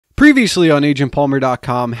Previously on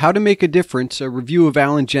agentpalmer.com, How to Make a Difference, a review of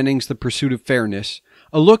Alan Jennings' The Pursuit of Fairness,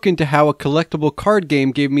 a look into how a collectible card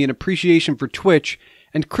game gave me an appreciation for Twitch,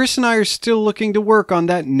 and Chris and I are still looking to work on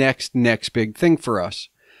that next big thing for us.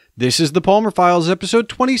 This is the Palmer Files, episode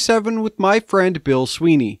 27 with my friend Bill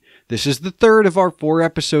Sweeney. This is the third of our 4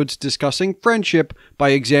 episodes discussing friendship by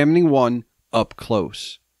examining one up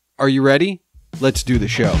close. Are you ready? Let's do the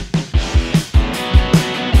show.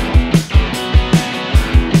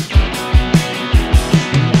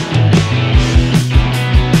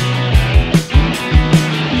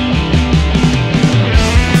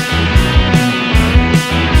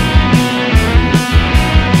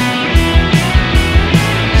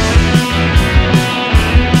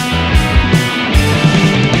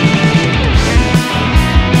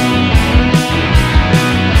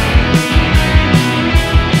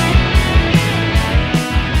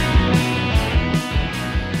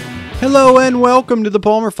 Hello and welcome to the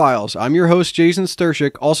Palmer Files. I'm your host, Jason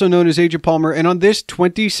Stershik, also known as Agent Palmer, and on this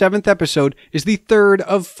 27th episode is the third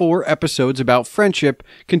of 4 episodes about friendship,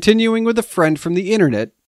 continuing with a friend from the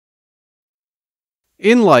internet.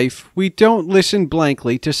 In life, we don't listen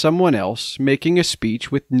blankly to someone else making a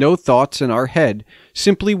speech with no thoughts in our head,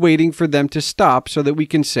 simply waiting for them to stop so that we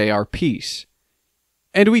can say our piece.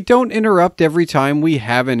 And we don't interrupt every time we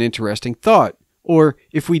have an interesting thought, or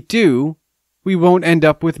if we do, we won't end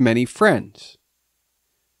up with many friends.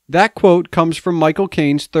 That quote comes from Michael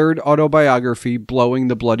Caine's third autobiography, Blowing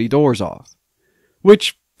the Bloody Doors Off,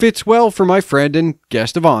 which fits well for my friend and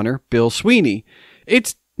guest of honor, Bill Sweeney.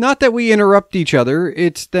 It's not that we interrupt each other,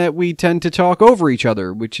 it's that we tend to talk over each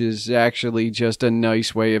other, which is actually just a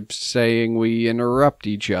nice way of saying we interrupt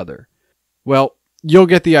each other. Well, you'll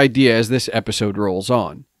get the idea as this episode rolls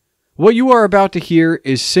on. What you are about to hear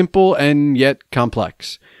is simple and yet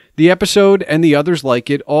complex. The episode and the others like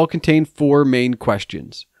it all contain 4 main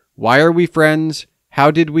questions. Why are we friends?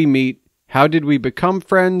 How did we meet? How did we become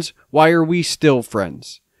friends? Why are we still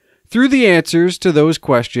friends? Through the answers to those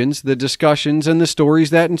questions, the discussions, and the stories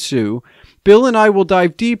that ensue, Bill and I will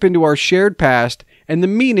dive deep into our shared past and the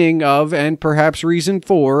meaning of, and perhaps reason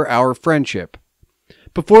for, our friendship.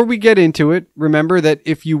 Before we get into it, remember that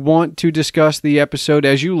if you want to discuss the episode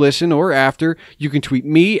as you listen or after, you can tweet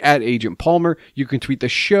me at Agent Palmer, you can tweet the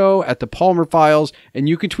show at The Palmer Files, and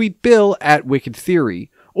you can tweet Bill at Wicked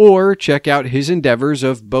Theory, or check out his endeavors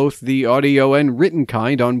of both the audio and written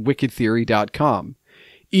kind on wickedtheory.com.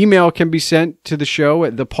 Email can be sent to the show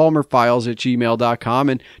at thepalmerfiles@gmail.com,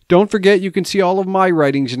 and don't forget you can see all of my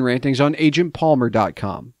writings and rantings on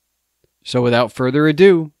agentpalmer.com. So without further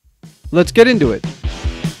ado, let's get into it.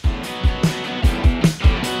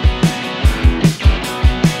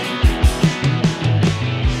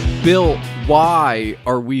 Bill, why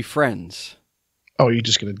are we friends? Oh, you're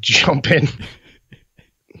just going to jump in?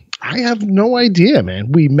 I have no idea,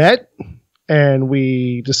 man. We met and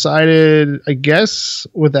we decided, I guess,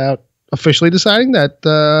 without officially deciding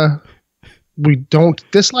that we don't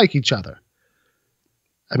dislike each other.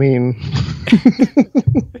 I mean,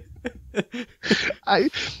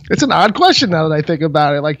 it's an odd question now that I think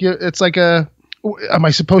about it. Like, it's like am I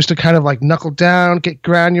supposed to kind of like knuckle down, get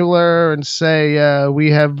granular, and say we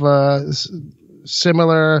have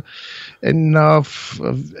similar enough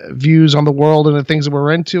views on the world and the things that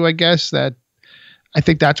we're into? I guess that I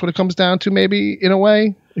think that's what it comes down to, maybe, in a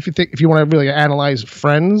way. If you want to really analyze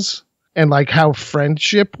friends and like how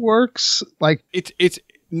friendship works, like it's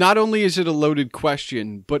not only is it a loaded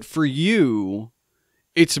question, but for you,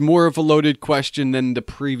 it's more of a loaded question than the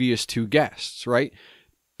previous 2 guests, right?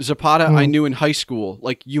 Zapata, I knew in high school.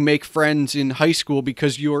 Like, you make friends in high school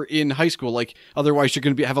because you're in high school. Like, otherwise you're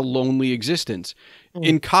going to have a lonely existence.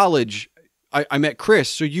 In college, I met Chris,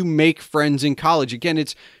 so you make friends in college. Again,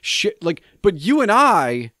 it's shit. Like, but you and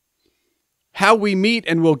I, how we meet,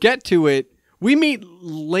 and we'll get to it, we meet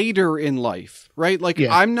later in life, right? Like,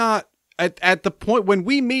 yeah. I'm not at the point when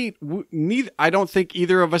we meet. I don't think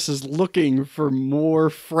either of us is looking for more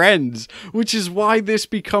friends, which is why this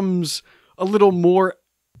becomes a little more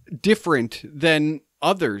different than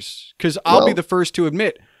others, because I'll be the first to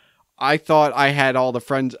admit I thought I had all the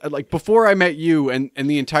friends, like, before I met you and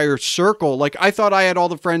the entire circle. Like, I thought I had all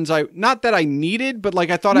the friends not that I needed, but like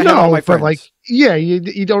I thought I had all my friends. Like, yeah,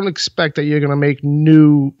 you don't expect that you're gonna make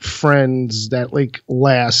new friends that like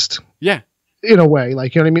last. Yeah, in a way,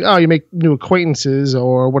 like, you know what I mean. Oh, you make new acquaintances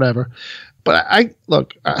or whatever. But I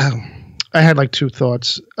had like 2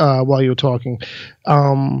 thoughts while you were talking.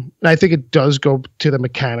 And I think it does go to the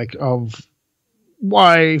mechanic of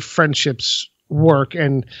why friendships work.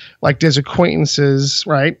 And like, there's acquaintances,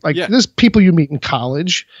 right? Like, there's people you meet in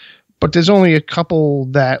college, but there's only a couple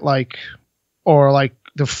that like, or like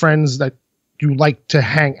the friends that you like to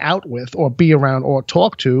hang out with or be around or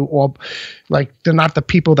talk to, or like they're not the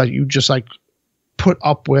people that you just like put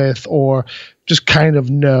up with or just kind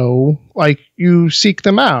of know. Like you seek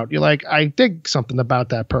them out. You're like, I dig something about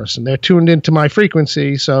that person. They're tuned into my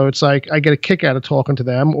frequency. So it's like I get a kick out of talking to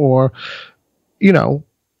them, or, you know,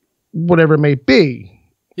 whatever it may be.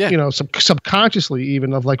 Yeah. You know, subconsciously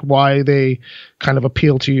even, of like why they kind of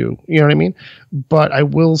appeal to you. You know what I mean? But I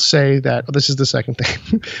will say that this is the second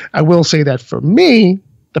thing. I will say that for me,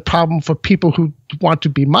 the problem for people who want to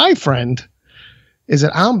be my friend is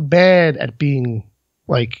that I'm bad at being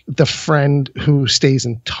like the friend who stays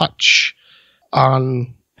in touch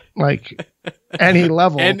on like any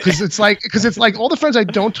level. Because it's like all the friends I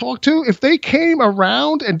don't talk to, if they came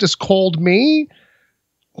around and just called me,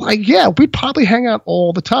 like, yeah, we'd probably hang out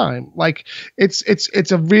all the time. Like it's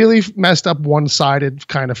a really messed up one-sided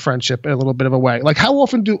kind of friendship in a little bit of a way. Like, how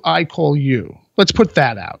often do I call you? Let's put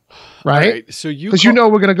that out. Right. So because you know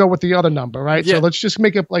we're going to go with the other number, right? Yeah. So let's just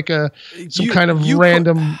make it like some kind of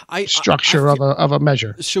random structure of a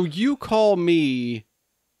measure. So you call me,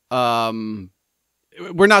 we're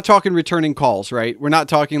not talking returning calls, right? We're not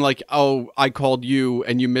talking like, oh, I called you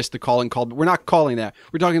and you missed the call and called. We're not calling that.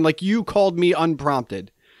 We're talking like you called me unprompted.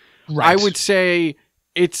 Right. I would say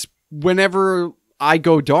it's whenever I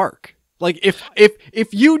go dark. Like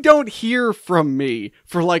if you don't hear from me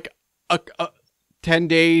for like a 10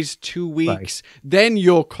 days, 2 weeks, then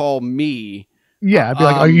you'll call me. Yeah, I'd be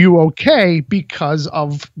like, are you okay? Because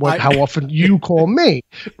of how often you call me,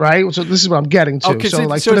 right? So this is what I'm getting to. Okay, so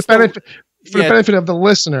like for the benefit of the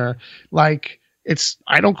listener, like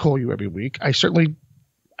I don't call you every week.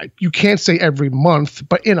 You can't say every month,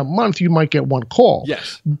 but in a month you might get one call.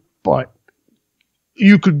 Yes. But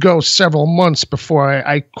you could go several months before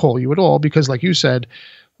I call you at all, because like you said,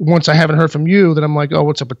 once I haven't heard from you, then I'm like, oh,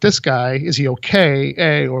 what's up with this guy? Is he okay?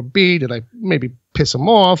 A, or B, did I maybe piss him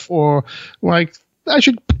off? Or like, I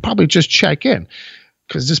should probably just check in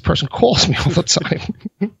because this person calls me all the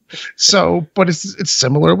time. So, but it's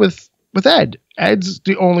similar with Ed. Ed's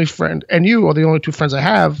the only friend, and you are the only two friends I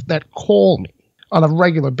have that call me on a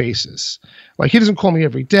regular basis. Like, he doesn't call me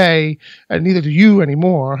every day, and neither do you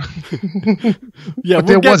anymore. Yeah, but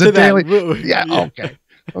there was a daily. Yeah,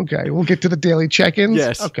 okay. We'll get to the daily check-ins.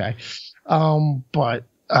 Yes. Okay. But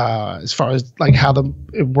as far as like how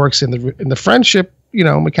it works in the friendship, you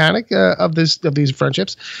know, mechanic of these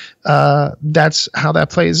friendships, that's how that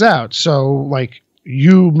plays out. So like,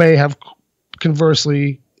 you may have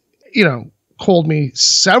conversely, you know, called me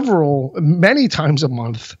many times a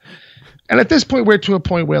month. And at this point, we're to a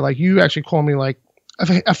point where like you actually call me like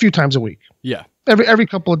a few times a week. Yeah. Every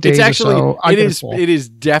couple of days. It's actually, or so, it is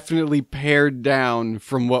definitely pared down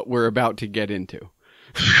from what we're about to get into.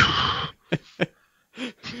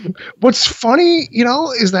 What's funny, you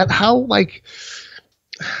know, is that how like,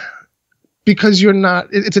 because you're not,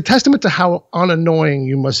 it's a testament to how unannoying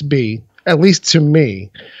you must be, at least to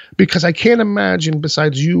me, because I can't imagine,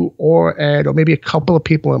 besides you or Ed or maybe a couple of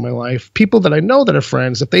people in my life, people that I know that are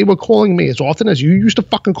friends, if they were calling me as often as you used to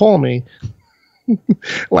fucking call me,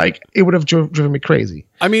 like it would have driven me crazy.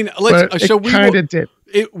 I mean,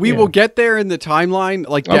 we will get there in the timeline,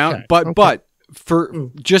 like down, but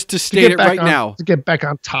for just to state it right now, to get back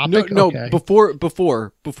on topic.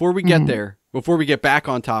 Before we get there, before we get back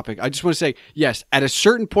on topic, I just want to say, yes, at a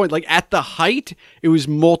certain point, like at the height, it was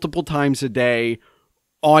multiple times a day,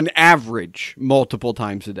 on average, multiple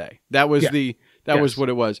times a day. That was was what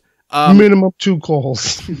it was. Minimum 2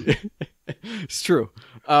 calls. It's true.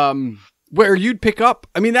 Where you'd pick up.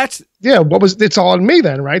 I mean, that's... Yeah, it's all on me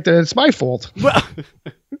then, right? That it's my fault. Well...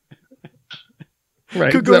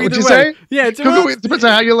 Right. Could go either way. Say? Yeah, it depends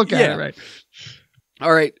on how you look at it, right?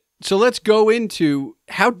 All right. So let's go into,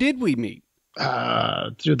 how did we meet?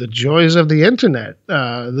 Through the joys of the internet,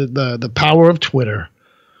 the power of Twitter.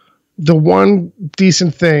 The one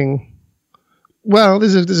decent thing, well,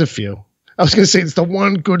 there's a few. I was going to say it's the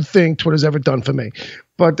one good thing Twitter's ever done for me,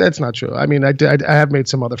 but that's not true. I mean, I have made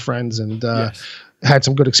some other friends and had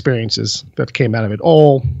some good experiences that came out of it.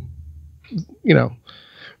 All, you know,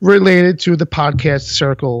 related to the podcast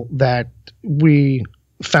circle that we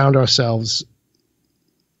found ourselves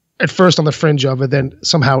at first on the fringe of, and then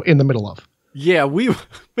somehow in the middle of. Yeah, we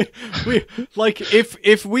like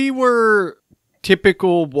if we were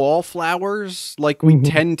typical wallflowers, like we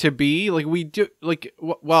tend to be, like we do, like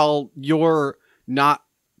while you're not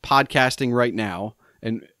podcasting right now,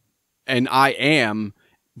 and I am,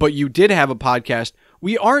 but you did have a podcast.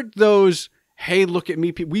 We aren't those, hey, look at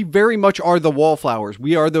me. We very much are the wallflowers.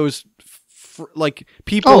 We are those like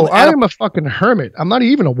people. Oh, I am a fucking hermit. I'm not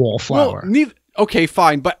even a wallflower. Well, Okay,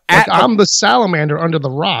 fine, but I'm the salamander under the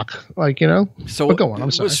rock, like, you know. So but go on. I'm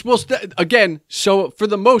sorry. Well, again, so for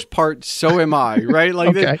the most part, so am I, right?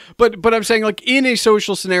 Like, okay. But I'm saying, like, in a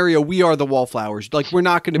social scenario, we are the wallflowers. Like, we're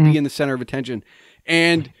not going to be in the center of attention.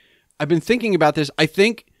 And I've been thinking about this. I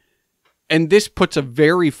think, and this puts a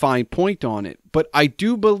very fine point on it, but I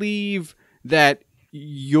do believe that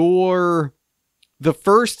the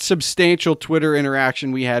first substantial Twitter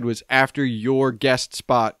interaction we had was after your guest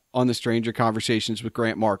spot on the Stranger Conversations with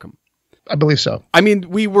Grant Markham. I believe so. I mean,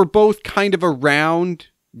 we were both kind of around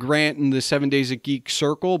Grant in the 7 Days of Geek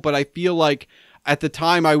circle, but I feel like at the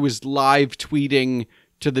time I was live tweeting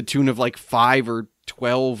to the tune of like 5 or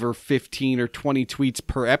 12 or 15 or 20 tweets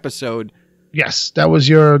per episode. Yes, that was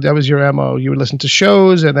your MO. You would listen to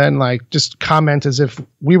shows and then like just comment as if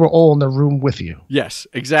we were all in the room with you. Yes,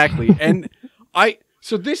 exactly. And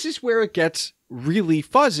so this is where it gets really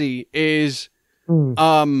fuzzy is,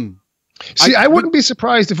 see, I wouldn't be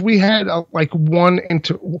surprised if we had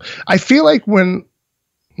I feel like when,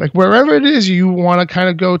 like wherever it is you want to kind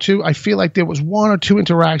of go to, I feel like there was 1 or 2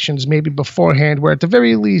 interactions maybe beforehand where at the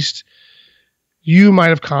very least you might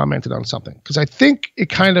have commented on something. Because I think it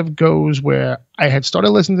kind of goes where I had started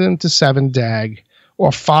listening to 7DAG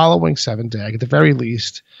or following 7DAG at the very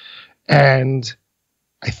least. And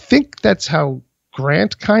I think that's how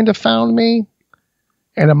Grant kind of found me.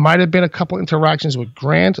 And it might have been a couple interactions with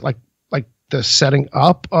Grant, like the setting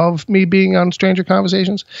up of me being on Stranger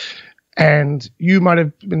Conversations. And you might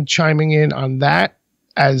have been chiming in on that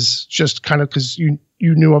as just kind of because you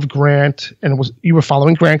knew of Grant and you were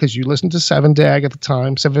following Grant because you listened to 7DAG at the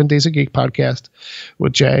time, 7 Days of Geek podcast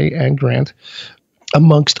with Jay and Grant,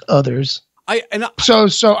 amongst others.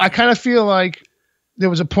 So I kind of feel like there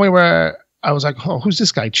was a point where I was like, oh, who's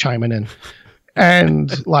this guy chiming in?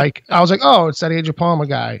 And like, I was like, oh, it's that Age of Palmer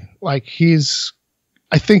guy. Like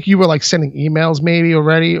I think you were like sending emails maybe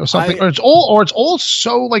already or something, or it's all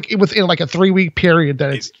so like within like a 3-week period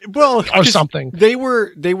that it's or something. They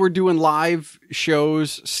were doing live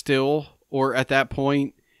shows still, or at that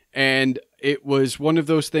point, and it was one of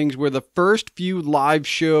those things where the first few live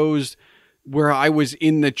shows where I was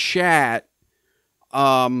in the chat,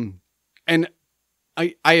 and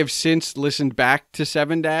I have since listened back to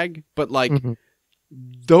 7DAG, but like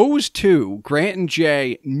those two, Grant and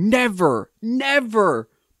Jay, never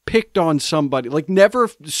picked on somebody, like never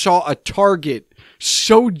saw a target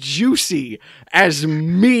so juicy as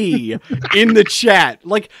me in the chat.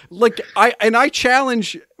 I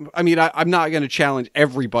challenge, I mean, I'm not going to challenge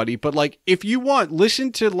everybody, but like, if you want,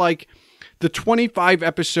 listen to like the 25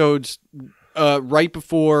 episodes right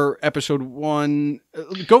before episode 1,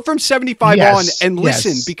 go from 75 on and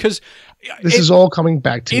listen, because this is all coming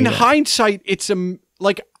back to in me. In hindsight, it's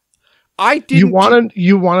like, I didn't.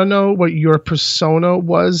 You want to know what your persona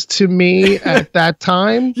was to me at that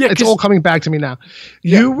time? Yeah, it's all coming back to me now.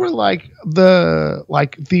 Yeah. You were like the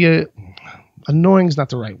annoying is not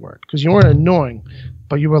the right word, because you weren't annoying,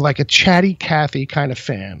 but you were like a chatty Cathy kind of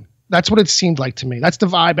fan. That's what it seemed like to me. That's the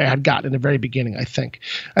vibe I had gotten in the very beginning. I think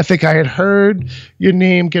I had heard your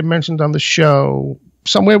name get mentioned on the show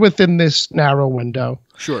somewhere within this narrow window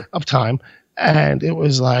of time, and it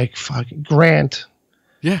was like fucking Grant.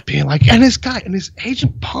 Yeah, being like, and this guy, and this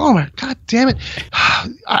Agent Palmer, God damn it,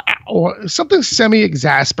 or something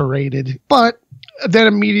semi-exasperated. But then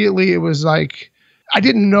immediately it was like, I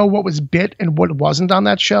didn't know what was bit and what wasn't on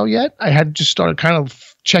that show yet. I had just started kind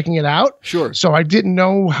of checking it out. Sure. So I didn't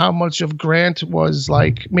know how much of Grant was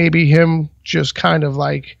like maybe him just kind of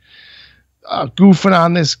like goofing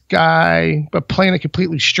on this guy, but playing it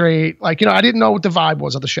completely straight. Like, you know, I didn't know what the vibe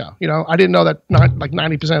was of the show. You know, I didn't know that not like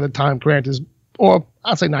 90% of the time Grant is, or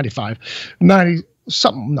I'll say 90,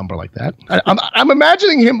 something number like that. I'm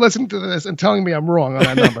imagining him listening to this and telling me I'm wrong on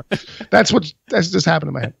that number. That's just happened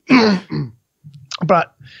in my head.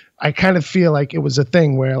 But I kind of feel like it was a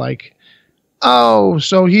thing where like, oh,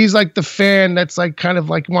 so he's like the fan that's like kind of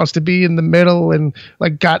like wants to be in the middle and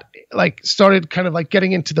like got like started kind of like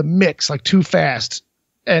getting into the mix like too fast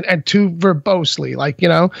and too verbosely, like, you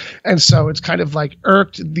know, and so it's kind of like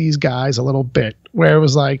irked these guys a little bit, where it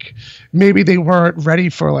was like maybe they weren't ready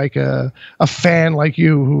for like a fan like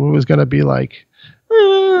you who was going to be like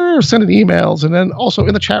sending emails and then also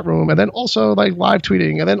in the chat room and then also like live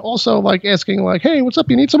tweeting and then also like asking like, hey, what's up?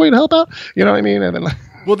 You need somebody to help out? You know what I mean? And then like,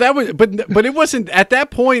 well, that was, but it wasn't at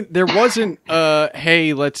that point. There wasn't,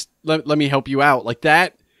 hey, let me help you out like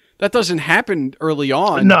that. That doesn't happen early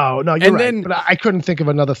on. No, you're right. Then, but I couldn't think of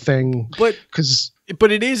another thing.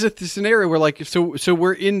 But it is a scenario where like, so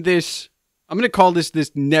we're in this, I'm going to call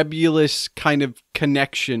this nebulous kind of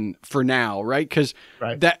connection for now, right? Because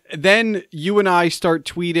then you and I start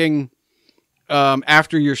tweeting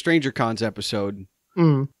after your Stranger Cons episode.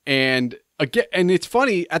 And again, and it's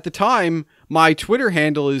funny, at the time, my Twitter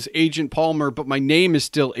handle is Agent Palmer, but my name is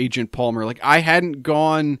still Agent Palmer. Like, I hadn't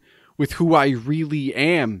gone with who I really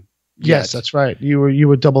am yet. Yes, that's right. You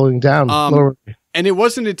were doubling down. And it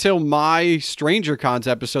wasn't until my Stranger Cons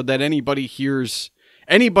episode that anybody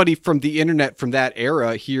from the internet from that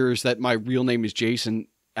era hears that my real name is Jason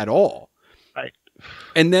at all. Right.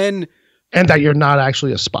 And that you're not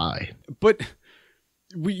actually a spy. But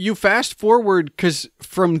you fast forward, because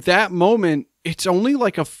from that moment, it's only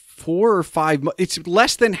like a 4 or 5 it's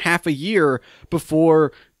less than half a year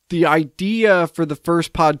before the idea for the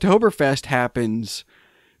first Podtoberfest happens.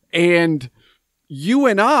 And you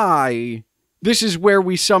and I, this is where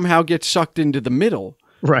we somehow get sucked into the middle.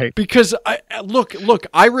 Right. Because look,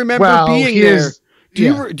 I remember being there.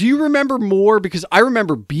 Do you remember more? Because I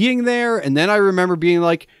remember being there, and then I remember being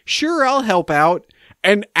like, sure, I'll help out.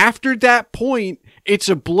 And after that point, it's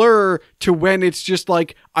a blur to when it's just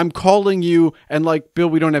like, I'm calling you and like, Bill,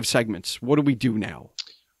 we don't have segments. What do we do now?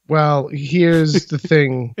 Well, here's the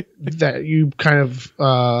thing that you kind of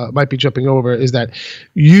might be jumping over, is that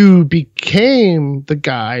you became the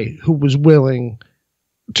guy who was willing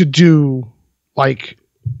to do like,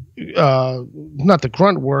 not the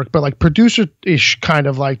grunt work, but like producer-ish kind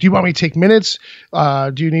of like, do you want me to take minutes?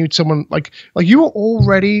 Do you need someone like you were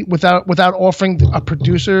already without offering a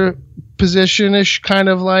producer position-ish kind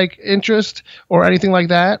of like interest or anything like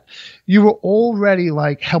that? You were already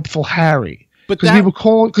like Helpful Harry.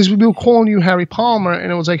 Because we were calling you Harry Palmer, and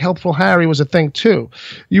it was like Helpful Harry was a thing too.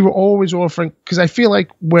 You were always offering, because I feel like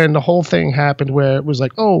when the whole thing happened where it was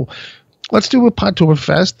like, oh, let's do a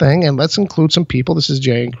Podtoberfest thing and let's include some people. This is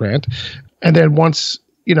Jay and Grant. And then once,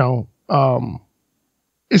 it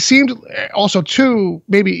seemed also too,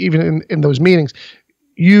 maybe even in those meetings,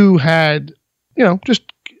 you had, just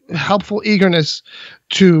helpful eagerness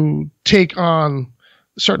to take on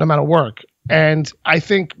a certain amount of work. And I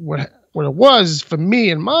think what it was for me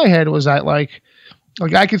in my head was that like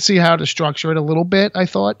I could see how to structure it a little bit, I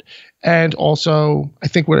thought. And also I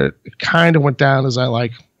think what it kind of went down is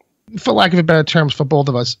for lack of a better terms for both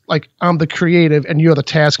of us, like I'm the creative and you're the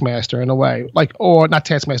taskmaster in a way, like, or not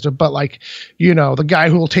taskmaster, but like, the guy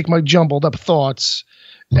who will take my jumbled up thoughts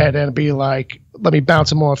and then be like, let me bounce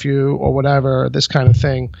them off you or whatever, this kind of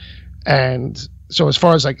thing. And so as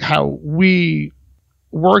far as like how we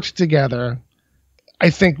worked together, I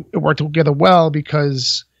think it worked together well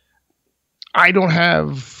because I don't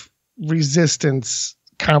have resistance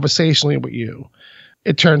conversationally with you.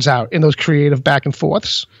 It turns out in those creative back and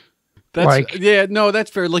forths. That's fair.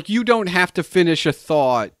 Like, you don't have to finish a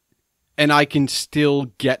thought and I can still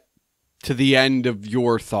get to the end of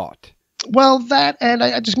your thought. Well, that, and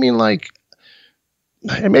I just mean like,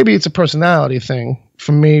 and maybe it's a personality thing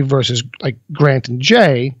for me versus like Grant and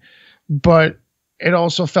Jay, but it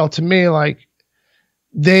also felt to me like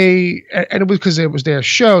and it was because it was their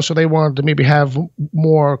show, so they wanted to maybe have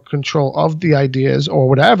more control of the ideas or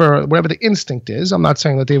whatever the instinct is. I'm not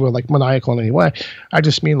saying that they were like maniacal in any way. I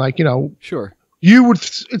just mean like, sure.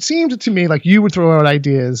 It seemed to me like you would throw out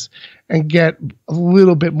ideas and get a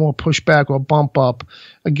little bit more pushback or bump up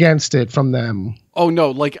against it from them. Oh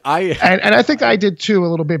no, like and I think I did too a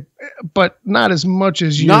little bit, but not as much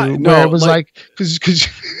as you. Where it was like because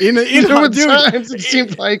in times it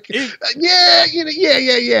seemed like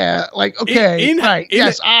yeah. Like okay, right,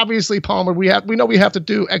 yes, obviously Palmer, we know we have to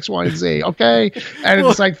do X, Y, and Z, okay. And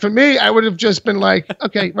it's like for me, I would have just been like,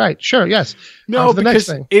 okay, right, sure, yes. No, the because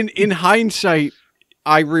next thing. In hindsight,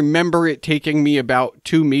 I remember it taking me about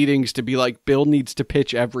 2 meetings to be like, Bill needs to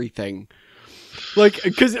pitch everything. Like,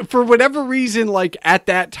 because for whatever reason, like at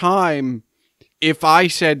that time, if I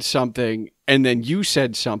said something and then you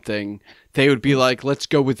said something, they would be like, let's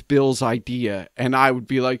go with Bill's idea. And I would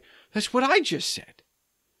be like, that's what I just said.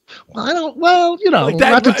 Well, like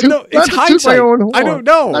that, not to toot my own horn. I don't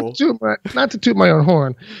know. Not to toot my own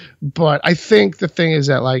horn. But I think the thing is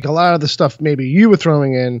that like a lot of the stuff maybe you were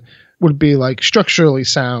throwing in would be like structurally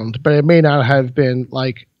sound, but it may not have been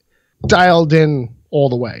like dialed in all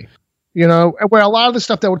the way. Where a lot of the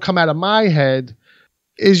stuff that would come out of my head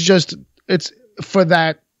is just, it's for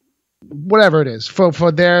that, whatever it is,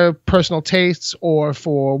 for their personal tastes or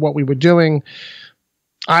for what we were doing.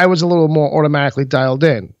 I was a little more automatically dialed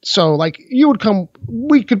in. So like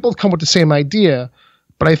we could both come with the same idea,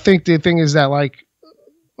 but I think the thing is that like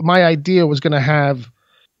my idea was going to have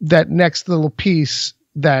that next little piece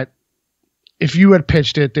that if you had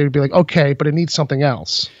pitched it, they'd be like, okay, but it needs something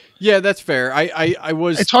else. Yeah, that's fair. I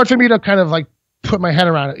was. It's hard for me to kind of like put my head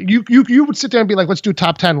around it. You would sit there and be like, let's do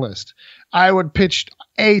top 10 list. I would pitch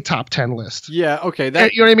a top 10 list. Yeah, okay. You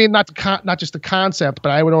know what I mean? Not just the concept,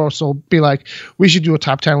 but I would also be like, we should do a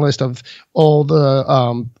top 10 list of all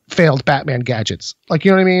the failed Batman gadgets. Like,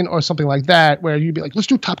 you know what I mean? Or something like that, where you'd be like, let's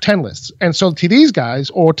do top 10 lists. And so to these guys,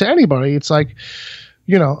 or to anybody, it's like,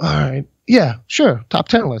 you know, all right, yeah, sure, top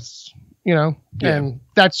 10 lists, you know? Yeah. And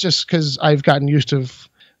that's just because I've gotten used to,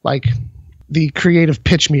 like, the creative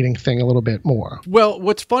pitch meeting thing a little bit more. Well,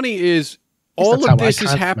 what's funny is all of this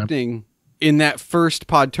is happening in that first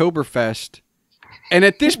Podtoberfest. And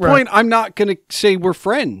at this point, I'm not going to say we're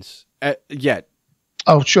friends yet.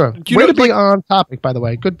 Oh, sure. Way to be on topic, by the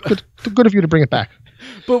way. Good of you to bring it back.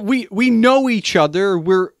 But we know each other.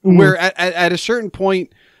 We're at a certain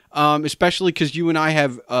point, especially because you and I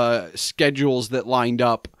have schedules that lined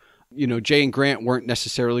up. You know, Jay and Grant weren't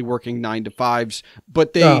necessarily working 9 to 5s,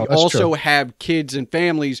 but they also have kids and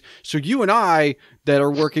families. So you and I that are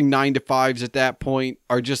working 9 to 5s at that point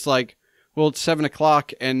are just like, well, it's 7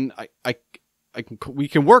 o'clock and we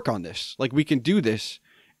can work on this. Like, we can do this.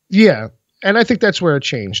 Yeah. And I think that's where it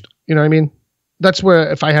changed. You know what I mean? That's where,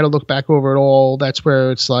 if I had to look back over it all, that's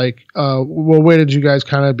where it's like, well, where did you guys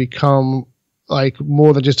kind of become like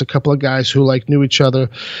more than just a couple of guys who like knew each other?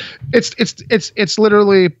 It's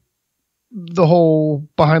literally the whole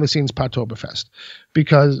behind the scenes Podtoberfest,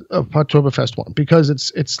 because of Podtoberfest 1, because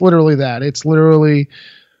it's literally that. It's literally,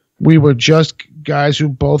 we were just guys who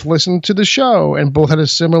both listened to the show and both had a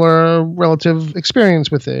similar relative experience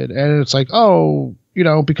with it. And it's like, oh, you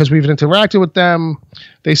know, because we've interacted with them,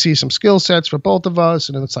 they see some skill sets for both of us.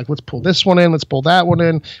 And then it's like, let's pull this one in. Let's pull that one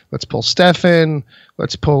in. Let's pull Steph in.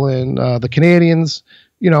 Let's pull in the Canadians,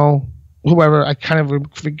 you know, whoever. I kind of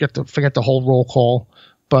forget the whole roll call,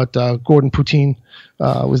 but Gordon Poutine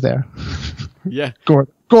was there. Yeah.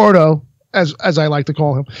 Gordo, as I like to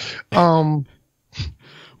call him.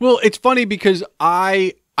 Well, it's funny because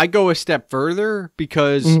I go a step further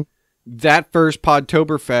because that first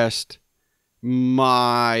Podtoberfest,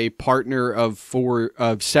 my partner of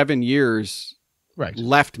 7 years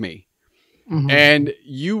left me. Mm-hmm. And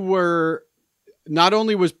you were not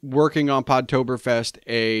only was working on Podtoberfest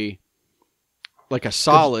a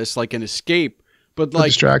solace, like an escape, but like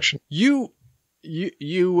distraction. You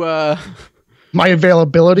my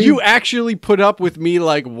availability. You actually put up with me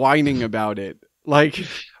like whining about it. Like,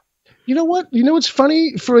 you know what? You know what's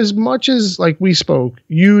funny? For as much as like we spoke,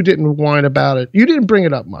 you didn't whine about it. You didn't bring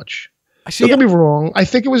it up much. Don't get me wrong. I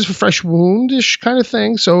think it was a fresh wound-ish kind of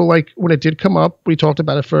thing. So like when it did come up, we talked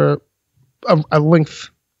about it for a length,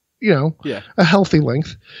 you know, a healthy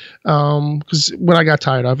length. Because when I got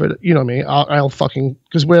tired of it, you know me, I'll fucking,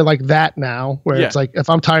 because we're like that now, where it's like, if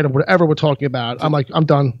I'm tired of whatever we're talking about, I'm like, I'm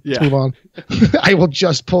done. Let's move on. I will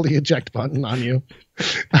just pull the eject button on you.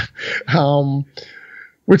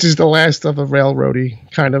 Which is the last of a railroady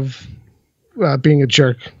kind of being a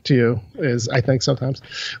jerk to you, is I think sometimes.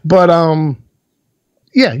 But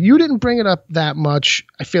yeah, you didn't bring it up that much.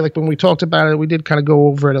 I feel like when we talked about it, we did kind of go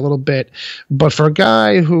over it a little bit. But for a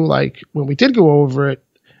guy who, like, when we did go over it,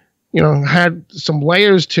 you know, had some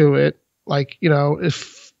layers to it, like, you know,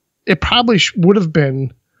 if it probably would have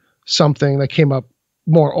been something that came up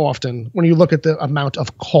more often when you look at the amount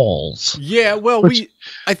of calls. Yeah, well,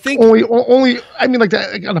 I think only I mean, like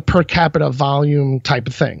that, like on a per capita volume type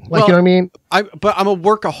of thing. Like, you know what I mean? But I'm a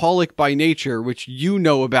workaholic by nature, which you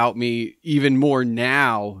know about me even more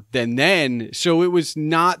now than then. So it was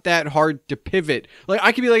not that hard to pivot. Like,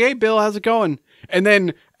 I could be like, "Hey, Bill, how's it going?" And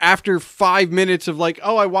then after 5 minutes of like,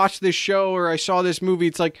 "Oh, I watched this show or I saw this movie,"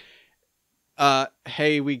 it's like,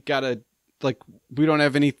 "Hey, we gotta, like, we don't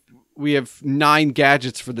have any." We have 9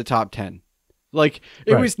 gadgets for the top 10. Like,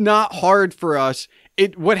 it was not hard for us.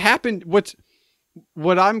 What happened, what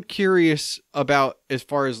I'm curious about as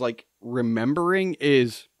far as like remembering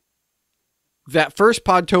is that first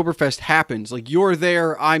Podtoberfest happens. Like, you're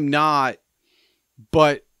there, I'm not,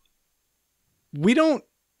 but we don't,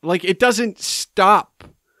 like, it doesn't stop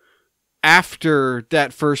after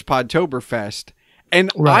that first Podtoberfest. And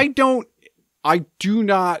I do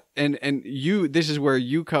not, and you, this is where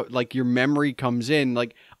you like your memory comes in.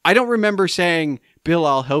 Like, I don't remember saying, "Bill,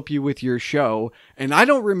 I'll help you with your show." And I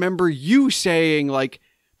don't remember you saying like,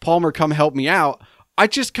 "Palmer, come help me out." I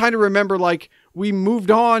just kind of remember like we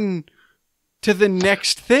moved on to the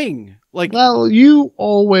next thing. Like, well, you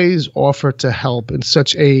always offer to help in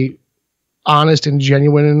such a honest and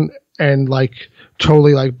genuine and like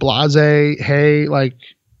totally like blasé, hey, like,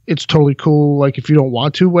 it's totally cool, like, if you don't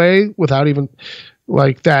want to way, without even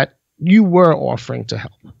like that, you were offering to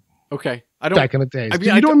help. Okay. back in the days.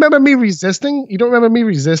 You don't remember me resisting? You don't remember me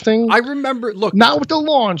resisting? I remember, look. Not with the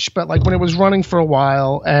launch, but like when it was running for a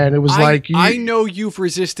while and it was I know you've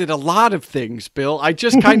resisted a lot of things, Bill. I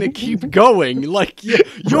just kind of keep going. Like, your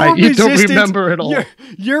right, you don't remember it all.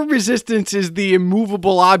 Your resistance is the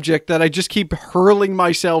immovable object that I just keep hurling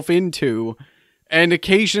myself into, and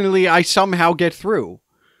occasionally I somehow get through.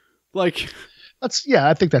 Like...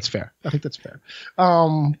 I think that's fair.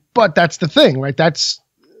 But that's the thing, right?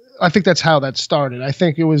 I think that's how that started. I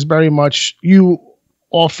think it was very much you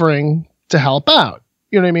offering to help out.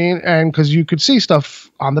 You know what I mean? And because you could see stuff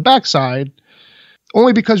on the backside,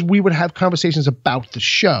 only because we would have conversations about the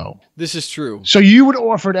show. This is true. So you would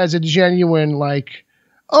offer it as a genuine, like,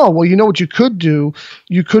 oh, well, you know what you could do?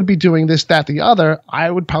 You could be doing this, that, the other. I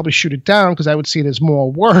would probably shoot it down because I would see it as more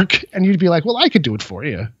work. And you'd be like, well, I could do it for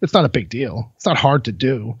you. It's not a big deal. It's not hard to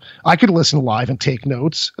do. I could listen live and take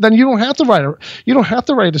notes. Then you don't have to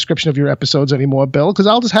write a description of your episodes anymore, Bill, because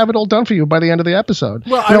I'll just have it all done for you by the end of the episode.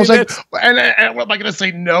 Well, I was like, and what am I going to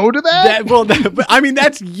say no to that?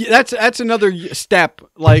 That's another step.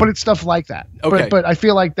 Like, but it's stuff like that. Okay. But I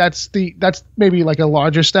feel like that's maybe like a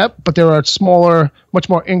larger step, but there are smaller, much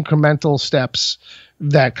more incremental steps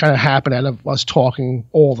that kind of happen out of us talking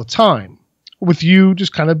all the time, with you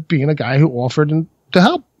just kind of being a guy who offered to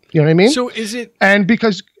help. You know what I mean? So is it? And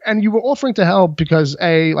you were offering to help because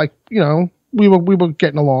A, like, you know, we were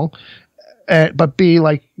getting along, but B,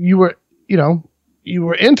 like you were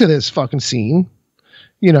into this fucking scene.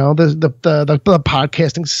 You know, the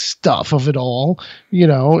podcasting stuff of it all, you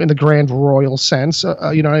know, in the grand royal sense,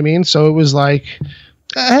 you know what I mean? So it was like,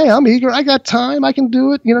 hey, I'm eager. I got time. I can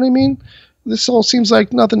do it. You know what I mean? This all seems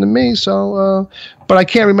like nothing to me. So, but I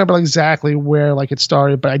can't remember exactly where like it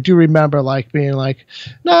started, but I do remember like being like,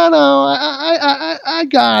 no, I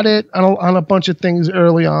got it on a bunch of things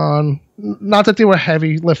early on. Not that they were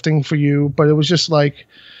heavy lifting for you, but it was just like,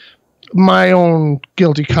 my own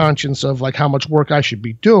guilty conscience of like how much work I should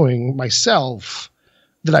be doing myself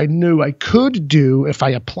that I knew I could do if I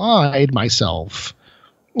applied myself.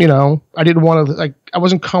 You know, I didn't want to, like, I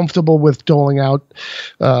wasn't comfortable with doling out.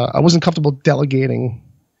 I wasn't comfortable delegating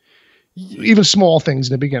even small things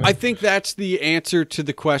in the beginning. I think that's the answer to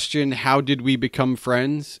the question, how did we become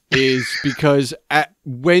friends? Is because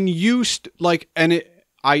when you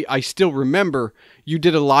I still remember you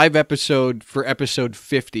did a live episode for episode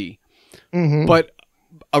 50. Mm-hmm. But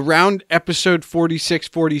around episode 46,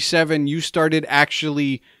 47, you started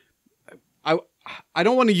actually, I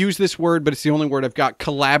don't want to use this word, but it's the only word I've got,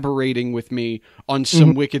 collaborating with me on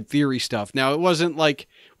some Wicked Theory stuff. Now, it wasn't like,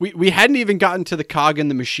 we hadn't even gotten to the cog in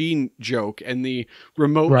the machine joke and the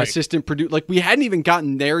remote assistant producer. Like, we hadn't even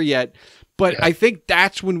gotten there yet. But I think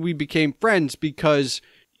that's when we became friends, because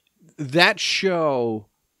that show,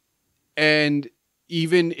 and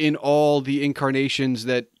even in all the incarnations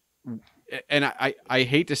that, and I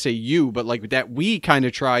hate to say you, but like that we kind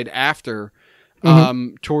of tried after,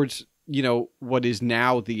 towards, you know, what is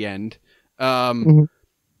now the end.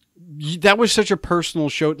 That was such a personal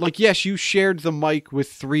show. Like, yes, you shared the mic with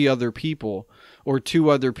 3 other people or 2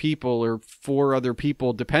 other people or 4 other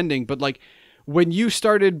people, depending. But like when you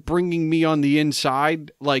started bringing me on the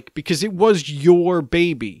inside, like, because it was your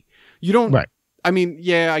baby, you don't, I mean,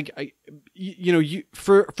 yeah, you know, you,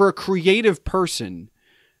 for a creative person,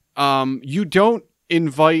 you don't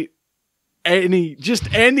invite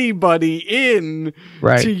anybody in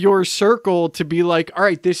to your circle to be like, all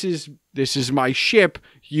right, this is my ship.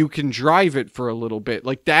 You can drive it for a little bit.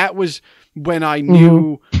 Like, that was when I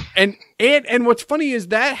knew. And what's funny is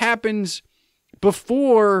that happens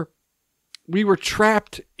before we were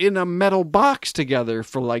trapped in a metal box together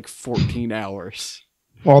for like 14 hours.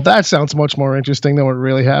 Well, that sounds much more interesting than what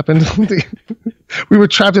really happened. We were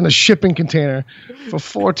trapped in a shipping container for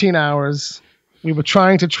 14 hours. We were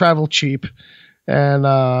trying to travel cheap, and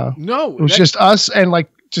it was just us and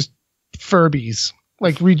like just Furbies,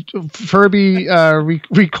 like Furby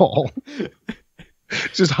recall.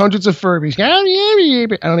 Just hundreds of Furbies. I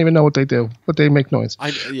don't even know what they do, but they make noise.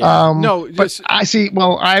 But I see.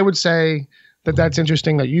 Well, I would say that's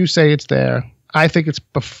interesting that you say it's there. I think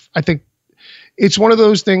it's one of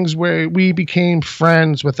those things where we became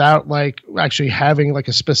friends without like actually having like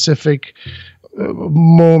a specific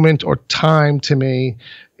moment or time to me.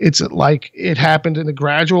 It's like it happened in a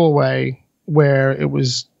gradual way where it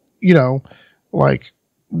was, you know, like,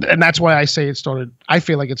 and that's why I say it started. I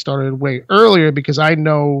feel like it started way earlier, because I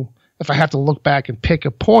know if I have to look back and pick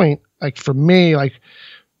a point, like for me, like,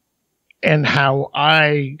 and how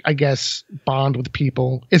I guess bond with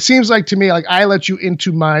people. It seems like to me, like I let you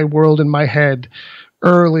into my world in my head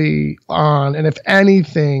early on. And if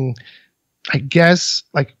anything, I guess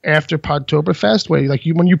like after Podtoberfest, where like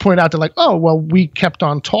when you point out, they're like, oh, well, we kept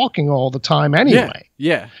on talking all the time anyway.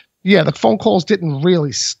 Yeah, the phone calls didn't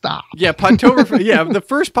really stop. Yeah, Podtoberfest. Yeah, the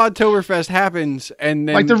first Podtoberfest happens, and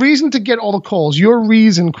then like the reason to get all the calls, your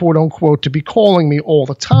reason, quote unquote, to be calling me all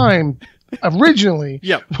the time originally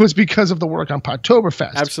was because of the work on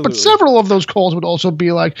Podtoberfest. Absolutely. But several of those calls would also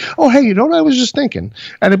be like, oh, hey, you know what I was just thinking?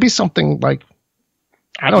 And it'd be something like,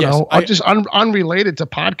 I don't know, just unrelated to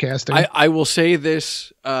podcasting. I will say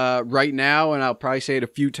this right now, and I'll probably say it a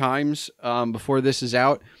few times before this is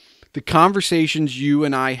out. The conversations you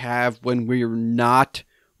and I have when we're not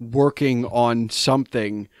working on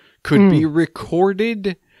something could be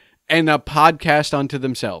recorded and a podcast unto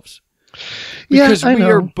themselves. Because I know.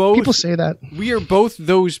 are both people say that. We are both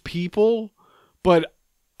those people, but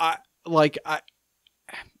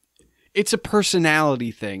it's a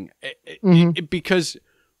personality thing. Because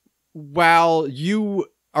while you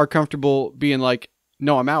are comfortable being like,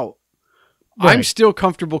 no, I'm out. Right. I'm still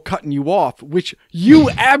comfortable cutting you off, which you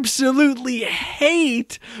absolutely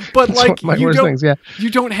hate, but like you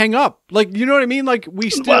don't hang up. Like, you know what I mean? Like we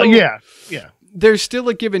still, there's still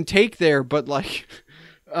a give and take there, but like,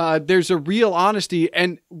 there's a real honesty,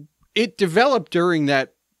 and it developed during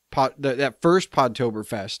that first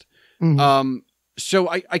Podtoberfest. So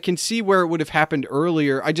I can see where it would have happened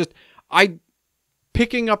earlier.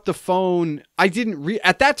 Picking up the phone,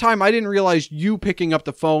 at that time, I didn't realize you picking up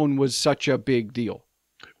the phone was such a big deal.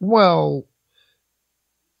 Well,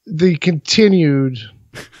 the continued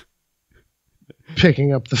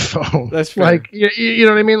picking up the phone. That's fair. Like, you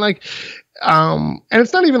know what I mean? Like, and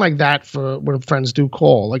it's not even like that for when friends do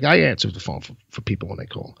call. Like, I answer the phone for people when they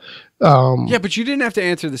call. Yeah, but you didn't have to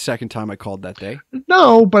answer the second time I called that day.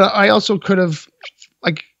 No, but I also could have,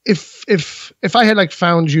 like, if I had like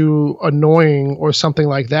found you annoying or something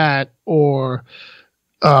like that, or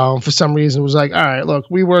for some reason was like, all right, look,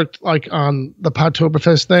 we worked like on the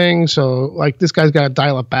Podtoberfest thing, so like this guy's got to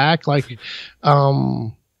dial it back. Like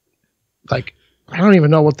I don't even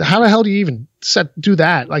know how the hell do you even do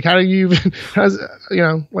that? Like, how do you even,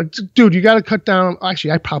 like, dude, you got to cut down.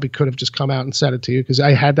 Actually, I probably could have just come out and said it to you because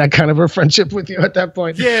I had that kind of a friendship with you at that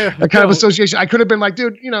point. Yeah. That kind of association. I could have been like,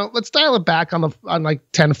 dude, let's dial it back on like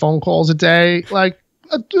 10 phone calls a day. Like,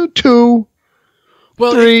 do 2.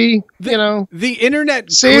 Well, 3, the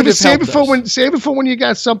internet save it for when you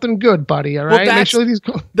got something good, buddy. All right. Make sure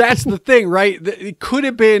that's the thing, right? It could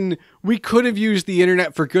have been, we could have used the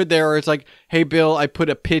internet for good there. Or it's like, hey, Bill, I put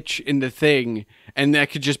a pitch in the thing, and that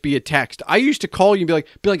could just be a text. I used to call you and be like,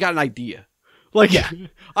 Bill, I got an idea. Like,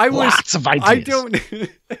 lots of ideas.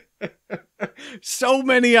 So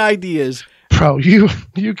many ideas. Bro,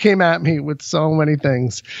 you came at me with so many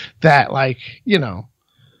things that, like,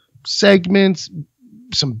 segments,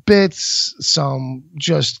 some bits, some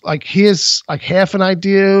just like, here's like half an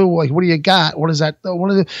idea. Like, what do you got? What is that?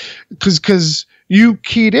 Because you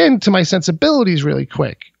keyed into my sensibilities really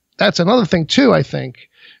quick. That's another thing too, I think,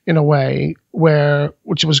 in a way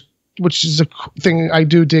which is a thing I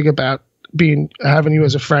do dig about having you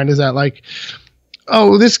as a friend, is that like,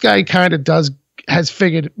 oh, this guy kind of has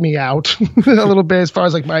figured me out a little bit as far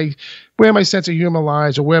as like where my sense of humor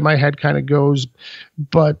lies or where my head kind of goes.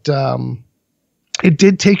 But, it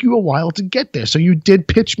did take you a while to get there. So you did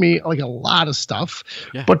pitch me like a lot of stuff,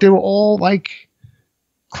 but they were all like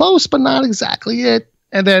close, but not exactly it.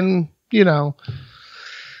 And then, that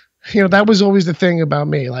was always the thing about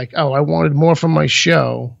me. Like, oh, I wanted more from my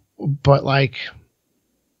show, but like,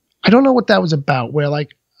 I don't know what that was about, where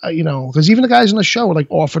like, because even the guys on the show were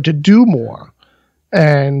like offered to do more.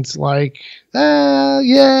 And like,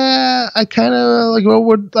 I kind of like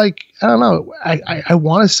would like, I don't know. I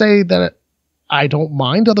want to say that I don't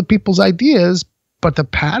mind other people's ideas, but the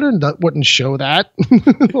pattern wouldn't show that.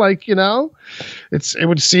 Like, it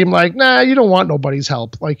would seem like, nah, you don't want nobody's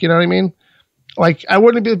help. Like, you know what I mean? Like, I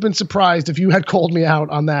wouldn't have been surprised if you had called me out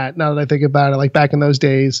on that, now that I think about it, like back in those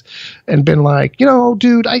days, and been like,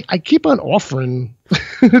 dude, I keep on offering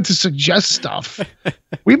to suggest stuff.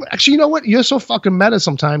 We actually, you know what? You're so fucking meta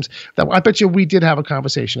sometimes that I bet you we did have a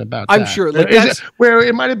conversation about that. I'm sure. Like, where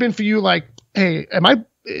it might have been for you like, hey, am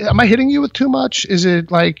I hitting you with too much? Is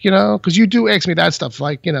it like, because you do ask me that stuff,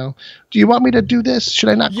 like, do you want me to do this? Should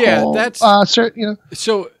I not call? Yeah, that's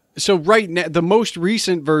So right now, the most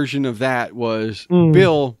recent version of that was,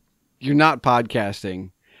 Bill, you're not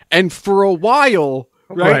podcasting. And for a while,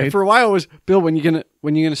 right? For a while it was, Bill, when you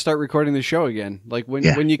gonna start recording the show again? Like when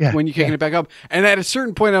you kicking it back up? And at a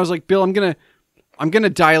certain point I was like, Bill, I'm gonna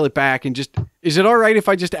dial it back and just, is it all right if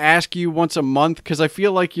I just ask you once a month? Because I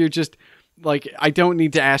feel like you're just, like, I don't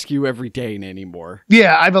need to ask you every day anymore.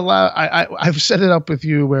 Yeah, I've set it up with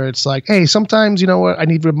you where it's like, hey, sometimes, you know what, I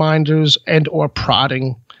need reminders and or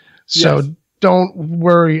prodding. So yes. Don't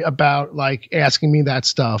worry about like asking me that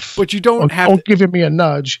stuff. But you don't have don't give me a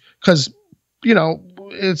nudge, because, you know,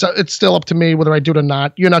 it's still up to me whether I do it or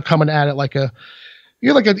not. You're not coming at it like a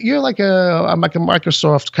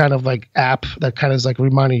Microsoft kind of like app that kind of is like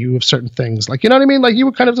reminding you of certain things. Like, you know what I mean? Like, you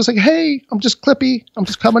were kind of just like, hey, I'm just Clippy. I'm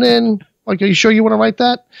just coming in. Like, are you sure you want to write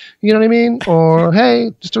that? You know what I mean? Or,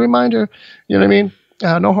 hey, just a reminder. You know what I mean?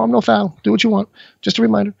 No harm, no foul. Do what you want. Just a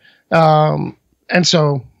reminder. And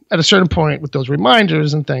so at a certain point with those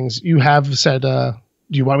reminders and things, you have said, do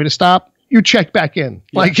you want me to stop? You check back in.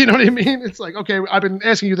 Yeah. Like, you know what I mean? It's like, okay, I've been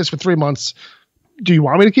asking you this for 3 months. Do you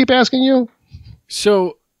want me to keep asking you?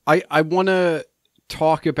 So I want to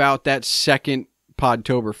talk about that second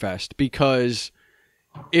Podtoberfest, because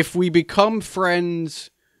if we become friends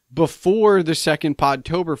before the second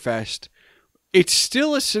Podtoberfest, it's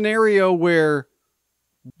still a scenario where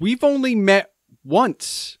we've only met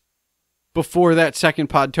once before that second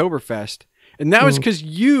Podtoberfest. And that was because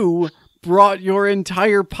you brought your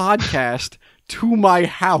entire podcast to my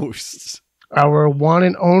house. Our one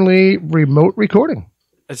and only remote recording.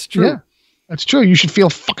 That's true. Yeah. That's true. You should feel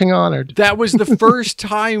fucking honored. That was the first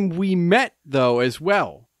time we met, though, as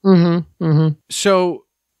well. Mm-hmm. Mm-hmm. So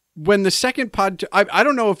when the second I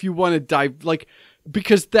don't know if you want to dive, like,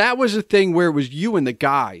 because that was a thing where it was you and the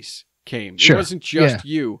guys came. Sure. It wasn't just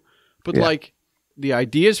you. But, like, the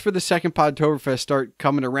ideas for the second Podtoberfest start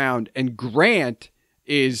coming around, and Grant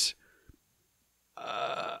is,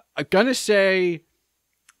 I'm going to say,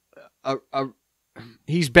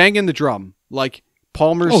 he's banging the drum. Like,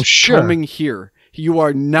 Palmer's coming here. You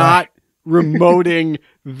are not remoting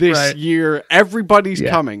this year. Everybody's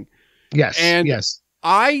coming. Yes. And yes.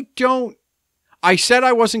 I said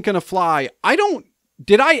I wasn't going to fly.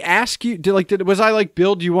 Did I ask you, was I like,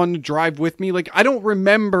 Bill, do you want to drive with me? Like, I don't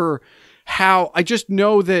remember how. I just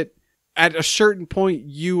know that at a certain point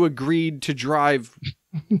you agreed to drive,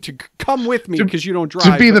 to come with me because you don't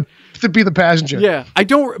drive. To be the passenger. Yeah.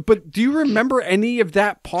 But do you remember any of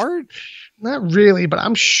that part? Not really, but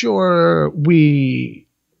I'm sure we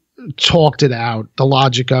talked it out, the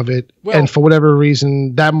logic of it. Well, and for whatever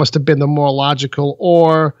reason, that must have been the more logical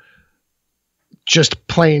or just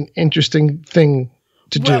plain interesting thing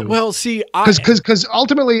to do. Well, see, because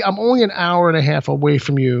ultimately I'm only an hour and a half away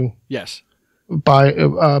from you. Yes. By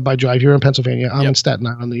drive. You're in Pennsylvania. I'm in Staten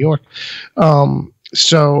Island, New York.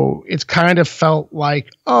 So it's kind of felt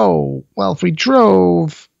like, oh, well, if we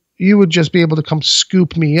drove, you would just be able to come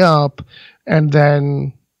scoop me up, and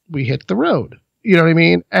then we hit the road. You know what I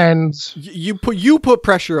mean? And you put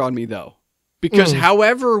pressure on me, though, because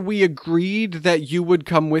however we agreed that you would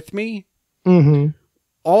come with me,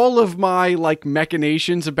 all of my like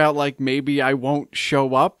machinations about like maybe I won't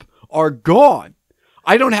show up are gone.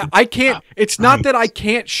 I can't. It's not that I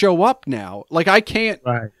can't show up now. Like, I can't.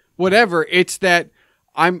 Whatever. It's that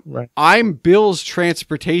I'm Bill's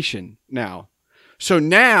transportation now. So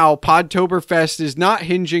now Podtoberfest is not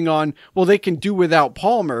hinging on, well, they can do without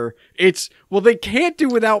Palmer. It's, well, they can't do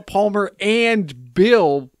without Palmer and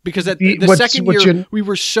Bill, because at the second year we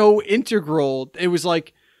were so integral. It was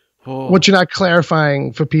like, what you're not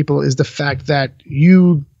clarifying for people is the fact that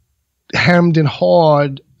you hemmed and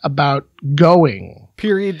hawed about going.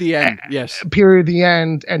 Period. The end. Yes. Period. The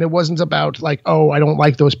end. And it wasn't about like, oh, I don't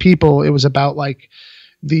like those people. It was about like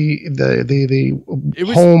the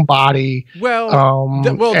homebody.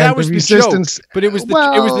 That was the resistance. Joke. But it was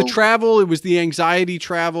the travel. It was the anxiety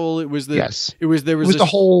travel. It was the there was the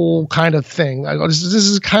whole kind of thing. I go, this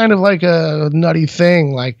is kind of like a nutty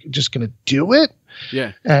thing. Like, just gonna do it.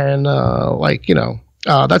 Yeah. And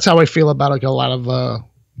that's how I feel about like a lot of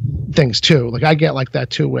things too. Like, I get like that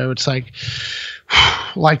too, where it's like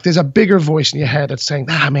there's a bigger voice in your head that's saying,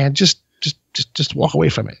 nah, man, just walk away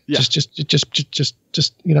from it. Yeah. Just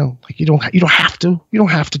like you don't have to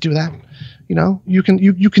do that.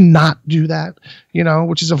 You can not do that,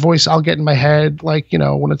 which is a voice I'll get in my head. Like,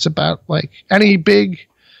 when it's about like any big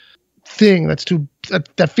thing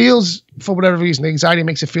that feels, for whatever reason, the anxiety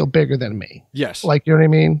makes it feel bigger than me. Yes. Like, you know what I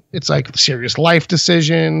mean? It's like serious life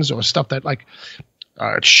decisions or stuff that like,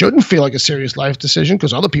 it shouldn't feel like a serious life decision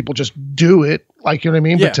because other people just do it. Like, you know what I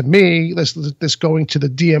mean? Yeah. But to me, this going to the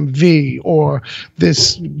DMV or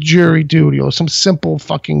this jury duty or some simple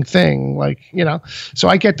fucking thing, like, so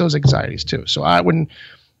I get those anxieties too. So when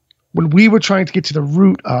we were trying to get to the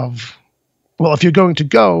root of, well, if you're going to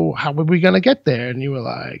go, how are we going to get there? And you were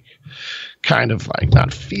like, kind of like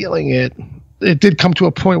not feeling it. it did come to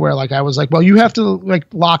a point where like I was like, well, you have to like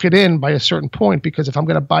lock it in by a certain point, because if I'm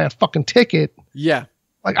gonna buy a fucking ticket,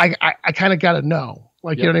 like I kind of gotta know,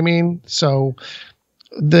 like, you know what I mean? So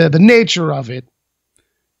the nature of it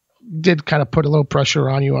did kind of put a little pressure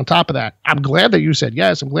on you on top of that. I'm glad that you said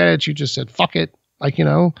yes. I'm glad that you just said fuck it, like, you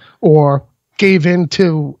know, or gave in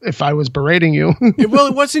to if I was berating you. Well,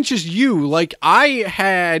 it wasn't just you. Like I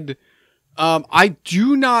had, I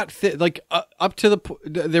do not like up to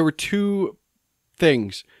there were two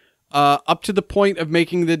things, up to the point of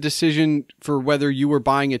making the decision for whether you were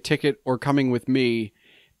buying a ticket or coming with me.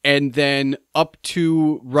 And then up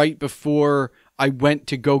to right before I went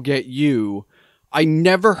to go get you, I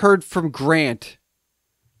never heard from Grant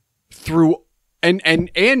through and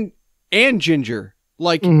Ginger,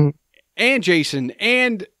 like, and Jason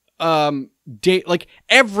and like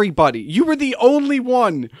everybody. You were the only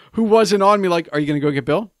one who wasn't on me. Like, are you gonna go get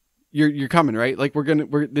Bill? You're coming, right? Like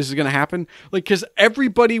this is gonna happen. Like, because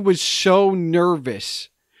everybody was so nervous,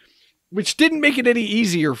 which didn't make it any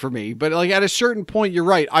easier for me. But like at a certain point, you're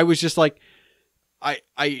right. I was just like,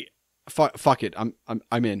 fuck it.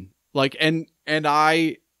 I'm in. Like, and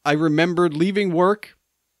I remembered leaving work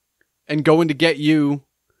and going to get you,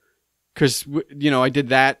 because, you know, I did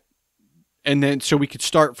that. And then so we could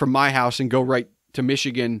start from my house and go right to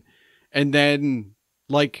Michigan. And then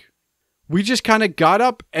like we just kind of got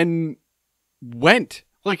up and went.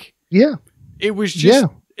 Like, yeah, it was just,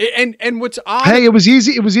 and what's odd. Hey, it was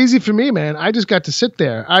easy. It was easy for me, man. I just got to sit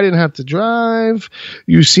there. I didn't have to drive.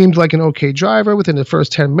 You seemed like an okay driver within the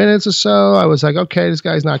first 10 minutes or so. I was like, okay, this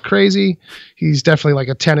guy's not crazy. He's definitely like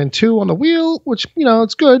a 10 and 2 on the wheel, which, you know,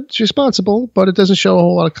 it's good. It's responsible, but it doesn't show a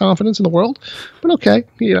whole lot of confidence in the world. But okay,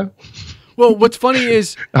 yeah. Well, what's funny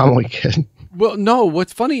is I'm only kidding. Well, no,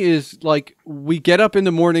 what's funny is like we get up in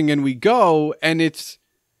the morning and we go, and it's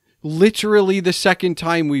literally the second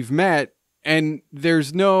time we've met, and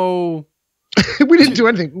there's no. We didn't do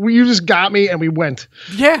anything. You just got me and we went.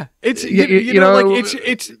 Yeah, it's you know, like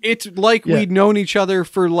it's like we'd known each other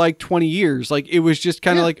for like 20 years. Like it was just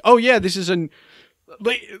kind of like, oh yeah, this is an.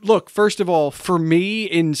 Look, first of all, for me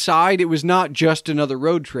inside, it was not just another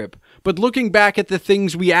road trip. But looking back at the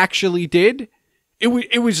things we actually did, it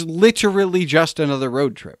was literally just another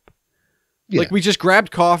road trip. Yeah. Like we just grabbed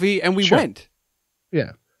coffee and we went.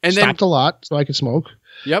 Yeah. And stopped then, a lot so I could smoke.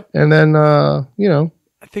 Yep. And then, you know.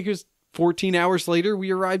 I think it was 14 hours later we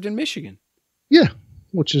arrived in Michigan. Yeah.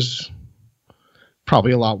 Which is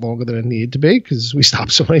probably a lot longer than it needed to be because we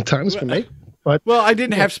stopped so many times for me. But well, I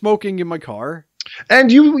didn't have smoking in my car.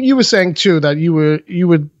 And you were saying too that you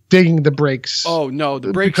were digging the brakes. Oh no,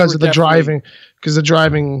 the brakes because of the driving. Because the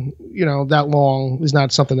driving, you know, that long is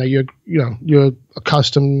not something that you're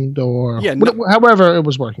accustomed or however it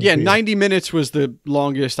was working. Yeah, 90 minutes was the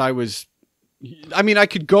longest I was. I mean, I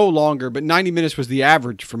could go longer, but 90 minutes was the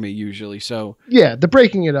average for me usually. So yeah, the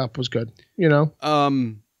breaking it up was good. You know.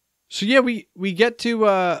 So yeah, we get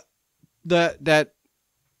to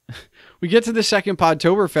we get to the second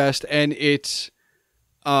Podtoberfest, and it's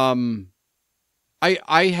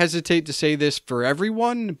I hesitate to say this for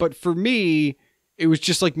everyone, but for me, it was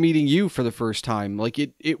just like meeting you for the first time. Like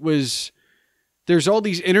it was, there's all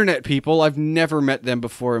these internet people. I've never met them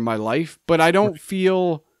before in my life, but I don't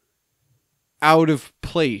feel out of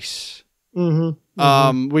place.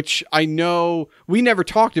 Which I know we never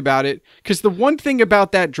talked about it, because the one thing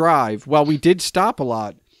about that drive, while we did stop a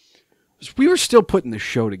lot, is we were still putting the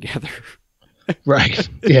show together. Right.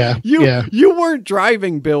 Yeah. You weren't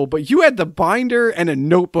driving, Bill, but you had the binder and a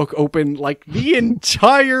notebook open like the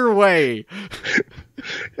entire way.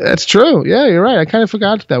 That's true. Yeah, you're right. I kind of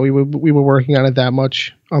forgot that we were working on it that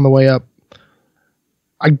much on the way up.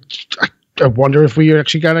 I wonder if we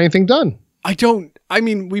actually got anything done. I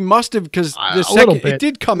mean, we must have, because the second it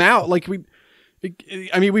did come out, like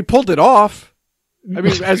we pulled it off. I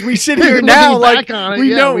mean, as we sit here now, like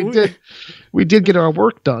we know we did get our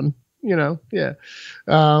work done. You know, yeah.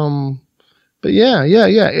 But yeah.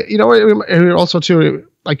 You know, it also too,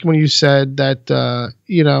 like when you said that,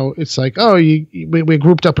 you know, it's like, oh, we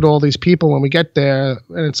grouped up with all these people when we get there,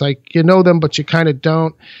 and it's like, you know them, but you kind of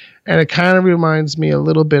don't. And it kind of reminds me a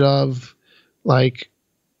little bit of like,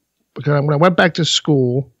 because when I went back to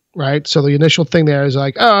school, right? So the initial thing there is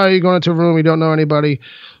like, oh, you're going into a room, you don't know anybody.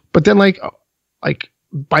 But then like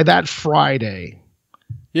by that Friday,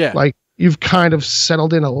 like, you've kind of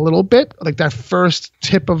settled in a little bit, like that first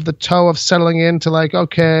tip of the toe of settling into like,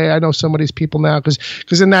 okay, I know some of these people now.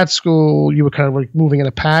 Cause in that school you were kind of like moving in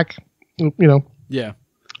a pack, you know? Yeah.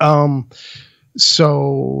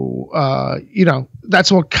 So, you know,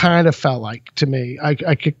 that's what kind of felt like to me. I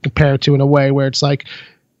could compare it to in a way where it's like,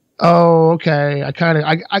 oh, okay.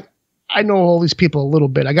 I I know all these people a little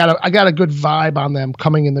bit. I got a good vibe on them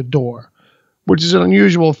coming in the door, which is an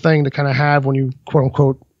unusual thing to kind of have when you quote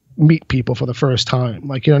unquote meet people for the first time.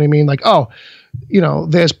 Like, you know what I mean? Like, oh, you know,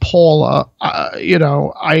 there's Paula, you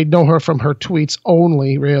know, I know her from her tweets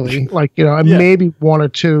only, really. Like, you know, and maybe one or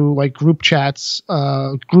two like group chats,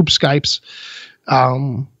 group Skypes,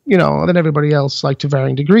 you know, then everybody else like to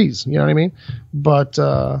varying degrees, you know what I mean? But,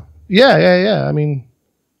 yeah. I mean,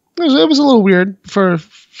 it was a little weird for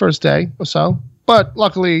first day or so, but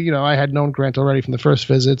luckily, you know, I had known Grant already from the first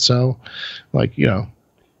visit. So like, you know,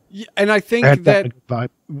 yeah, and I think that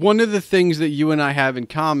one of the things that you and I have in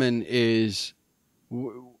common is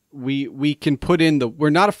we can put in we're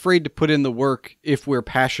not afraid to put in the work if we're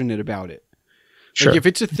passionate about it. Sure. Like if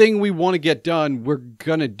it's a thing we want to get done, we're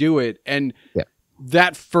going to do it. And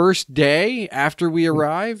that first day after we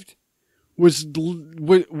arrived was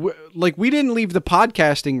like, we didn't leave the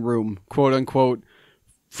podcasting room, quote unquote,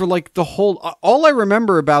 for like the whole, all I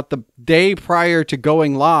remember about the day prior to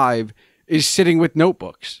going live is sitting with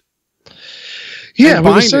notebooks. Yeah. And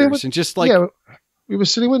binders, and just like, we were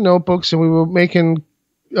sitting with notebooks and we were making,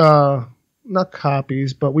 not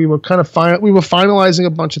copies, but we were kind of we were finalizing a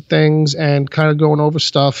bunch of things and kind of going over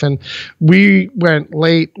stuff. And we went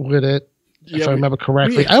late with it, if I remember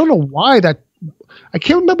correctly. I don't know why I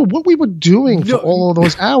can't remember what we were doing for all of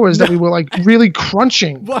those hours that we were like really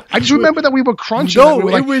crunching. I just remember that we were crunching. No,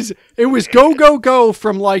 it was go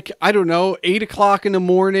from like, I don't know, 8 o'clock in the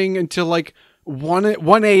morning until like 1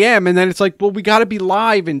 a.m. And then it's like, well, we got to be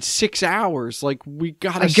live in 6 hours. Like we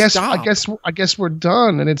got to stop. I guess we're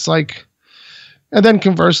done. And it's like, and then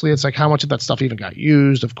conversely, it's like how much of that stuff even got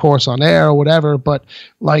used, of course, on air or whatever. But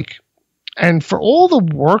like, and for all the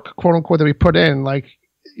work, quote unquote, that we put in, like,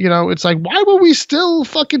 you know, it's like, why were we still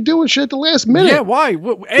fucking doing shit at the last minute? Yeah, why?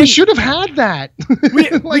 We should have had that.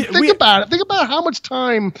 Think about it. Think about how much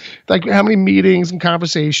time, like how many meetings and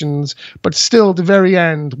conversations, but still at the very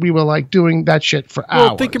end, we were like doing that shit for hours.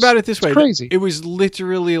 Well, think about it this way. It's crazy. It was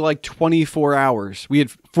literally like 24 hours. We had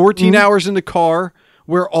 14 hours in the car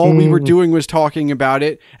where all we were doing was talking about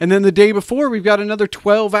it. And then the day before, we've got another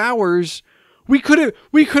 12 hours. We could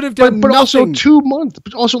have done but nothing. Also 2 months,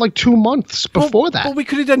 but also like 2 months before that. But we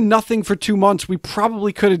could have done nothing for 2 months. We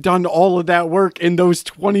probably could have done all of that work in those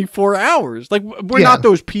 24 hours. Like we're not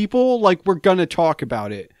those people. Like we're going to talk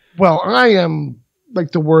about it. Well, I am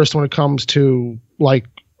like the worst when it comes to like,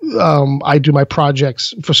 I do my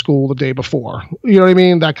projects for school the day before, you know what I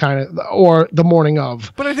mean? That kind of, or the morning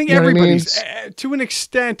of. But I think everybody's, to an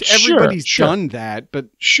extent, everybody's done that. But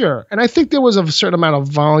sure. And I think there was a certain amount of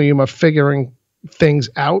volume of figuring things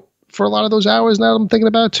out for a lot of those hours. Now I'm thinking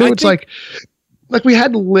about it too. It's like we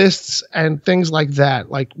had lists and things like that.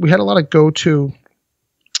 Like we had a lot of go-to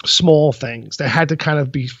small things that had to kind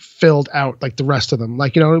of be filled out like the rest of them.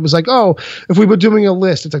 Like, you know, it was like, oh, if we were doing a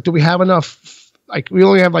list, it's like, do we have enough? Like we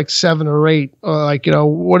only have like 7 or 8, like, you know,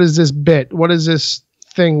 what is this bit? What is this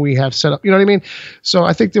thing we have set up? You know what I mean? So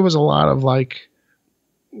I think there was a lot of like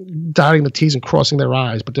dotting the T's and crossing their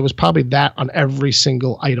I's, but there was probably that on every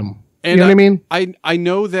single item. And you know what I mean? I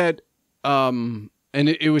know that, and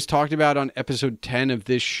it was talked about on episode 10 of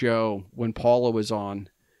this show when Paula was on,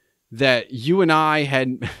 that you and I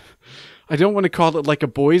had, I don't want to call it like a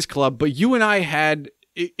boys club, but you and I had,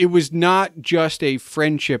 it was not just a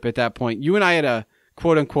friendship at that point. You and I had a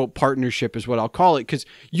quote unquote partnership is what I'll call it. Cause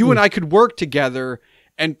you and I could work together,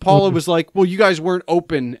 and Paula was like, well, you guys weren't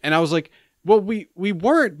open. And I was like, well, we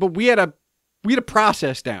weren't, but we had a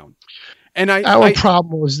process down. And our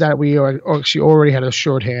problem was that we actually already had a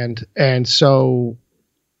shorthand. And so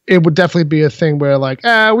it would definitely be a thing where like,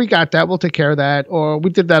 we got that. We'll take care of that. Or we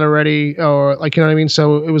did that already. Or like, you know what I mean?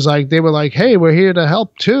 So it was like, they were like, hey, we're here to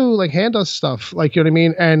help too. Like hand us stuff. Like, you know what I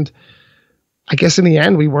mean? And I guess in the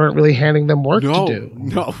end, we weren't really handing them work to do.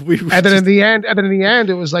 No. And then in the end,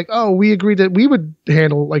 it was like, oh, we agreed that we would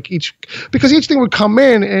handle like because each thing would come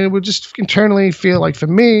in and it would just internally feel like for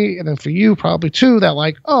me and then for you probably too, that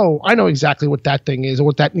like, oh, I know exactly what that thing is or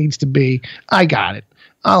what that needs to be. I got it.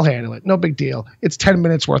 I'll handle it. No big deal. It's 10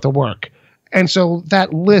 minutes worth of work. And so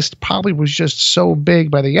that list probably was just so big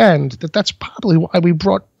by the end that's probably why we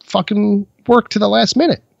brought fucking work to the last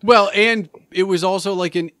minute. Well, and it was also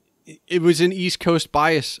like it was an East Coast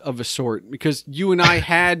bias of a sort, because you and I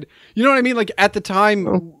had, you know what I mean? Like at the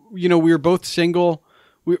time, you know, we were both single.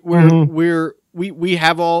 We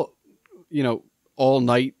have all, you know, all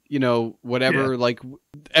night, you know, whatever, like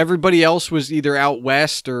everybody else was either out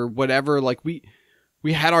West or whatever. Like we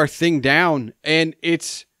had our thing down, and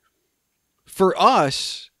it's for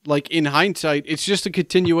us, like in hindsight, it's just a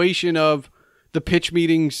continuation of the pitch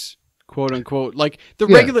meetings, quote unquote, like the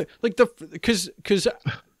regular, like cause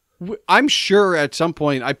I'm sure at some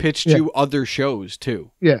point I pitched you other shows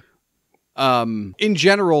too. Yeah. In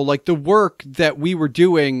general, like the work that we were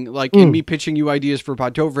doing, like in me pitching you ideas for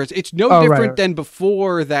Podtoberfest, it's no different than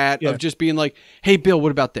before that of just being like, hey, Bill,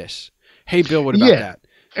 what about this? Hey, Bill, what about that?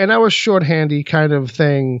 And our shorthandy kind of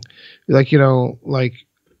thing, like, you know, like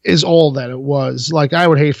is all that it was. Like, I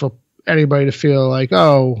would hate for anybody to feel like,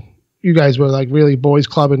 oh, you guys were like really boys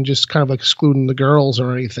club and just kind of like excluding the girls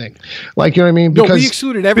or anything. Like, you know what I mean? Because, no, we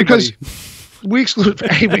excluded everybody. We excluded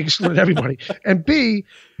everybody. And B,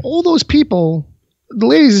 all those people, the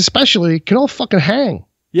ladies especially, can all fucking hang.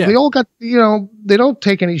 Yeah. They all got, you know, they don't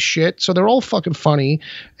take any shit. So they're all fucking funny.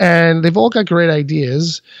 And they've all got great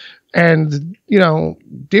ideas. And, you know,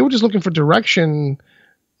 they were just looking for direction,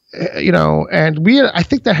 you know, and I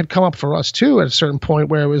think that had come up for us too at a certain point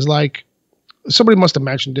where it was like, somebody must have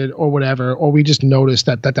mentioned it or whatever, or we just noticed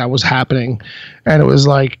that was happening. And it was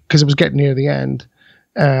like, because it was getting near the end.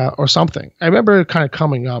 Or something. I remember it kind of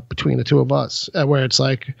coming up between the two of us where it's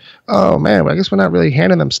like, oh man, well, I guess we're not really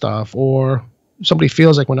handing them stuff, or somebody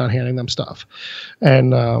feels like we're not handing them stuff.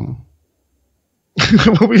 And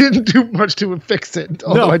we didn't do much to fix it.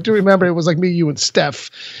 Although I do remember it was like me, you, and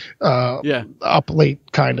Steph up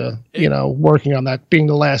late kind of, you know, working on that, being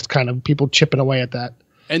the last kind of people chipping away at that.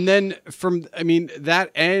 And then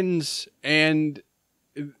that ends, and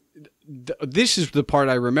this is the part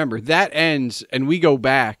I remember. That ends, and we go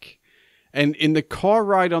back, and in the car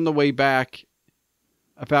ride on the way back,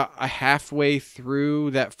 about a halfway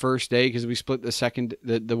through that first day, because we split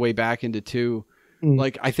the way back into two.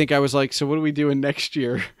 Like, I think I was like, so what are we doing next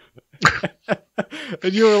year?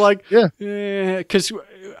 And you were like, yeah, because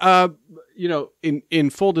you know, in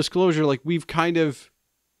full disclosure, like, we've kind of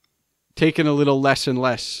taken a little less and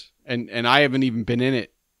less, and I haven't even been in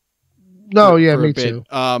it. No, yeah, me too.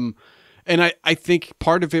 And I think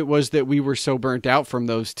part of it was that we were so burnt out from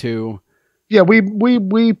those two. Yeah,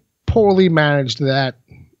 we poorly managed that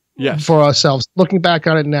for ourselves. Looking back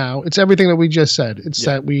on it now, it's everything that we just said. It's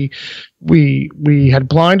that we had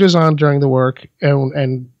blinders on during the work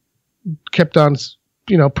and kept on,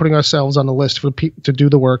 you know, putting ourselves on the list to do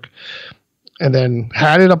the work, and then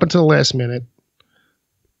had it up until the last minute.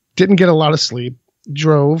 Didn't get a lot of sleep.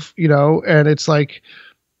 Drove, you know, and it's like,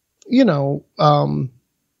 you know,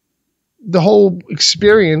 the whole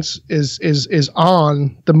experience is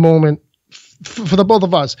on the moment for the both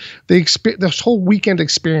of us. This whole weekend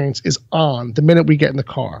experience is on the minute we get in the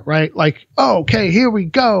car, right? Like, oh, okay, here we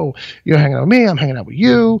go. You're hanging out with me, I'm hanging out with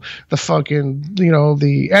you. The fucking, you know,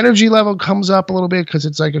 the energy level comes up a little bit because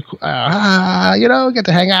it's like, you know, get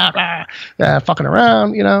to hang out, fucking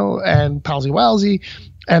around, you know, and palsy-walsy.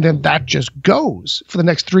 And then that just goes for the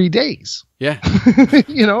next 3 days. Yeah.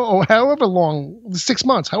 You know, or however long, 6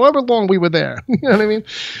 months, however long we were there. You know what I mean?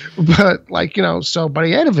 But like, you know, so by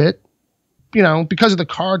the end of it, you know, because of the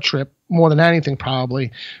car trip, more than anything,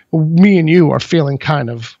 probably, me and you are feeling kind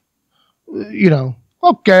of, you know,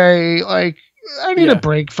 okay, like, I need a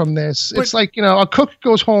break from this. But it's like, you know, a cook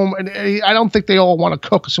goes home, and I don't think they all want to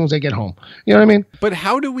cook as soon as they get home. You know what I mean? But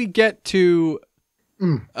how do we get to...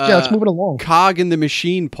 let's move it along. Cog in the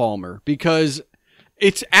machine, Palmer, because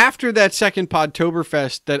it's after that second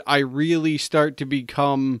Podtoberfest that I really start to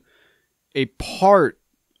become a part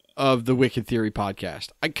of the Wicked Theory podcast.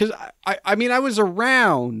 Because I mean, I was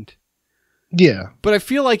around, but I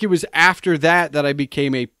feel like it was after that I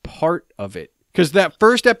became a part of it. Because that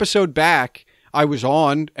first episode back, I was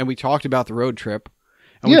on, and we talked about the road trip,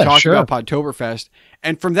 and we talked about Podtoberfest,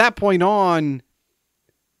 and from that point on,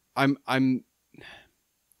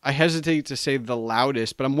 I hesitate to say the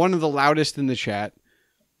loudest, but I'm one of the loudest in the chat.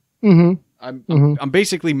 I'm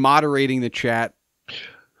basically moderating the chat.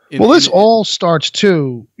 This all starts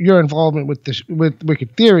too. Your involvement with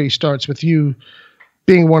Wicked Theory starts with you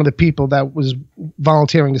being one of the people that was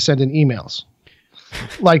volunteering to send in emails.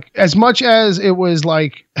 Like, as much as it was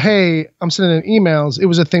like, hey, I'm sending in emails, it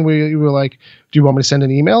was a thing where you were like, do you want me to send in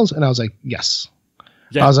emails? And I was like, yes.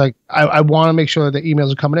 Yeah. I was like, I want to make sure that the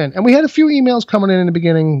emails are coming in. And we had a few emails coming in the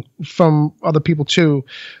beginning from other people too.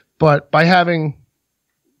 But by having,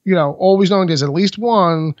 you know, always knowing there's at least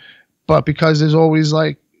one, but because there's always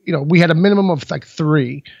like, you know, we had a minimum of like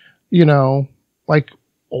 3, you know, like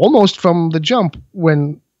almost from the jump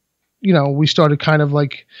when, you know, we started kind of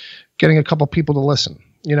like getting a couple people to listen,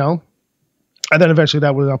 you know. And then eventually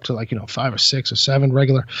that was up to like, you know, 5 or 6 or 7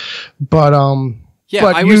 regular. But, yeah,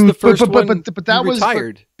 I was the first one. But that was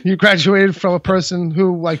retired. You graduated from a person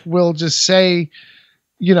who like will just say,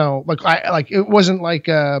 you know, like it wasn't like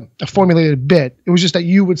a formulated bit. It was just that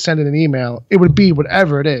you would send in an email. It would be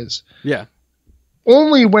whatever it is. Yeah.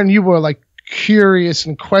 Only when you were like curious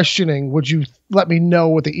and questioning would you let me know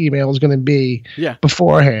what the email is going to be yeah.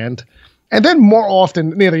 beforehand. And then more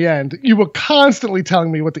often near the end, you were constantly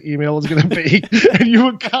telling me what the email was going to be. And you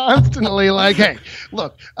were constantly like, hey,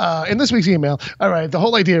 look, in this week's email, all right, the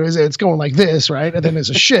whole idea is it's going like this, right? And then there's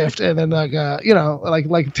a shift. And then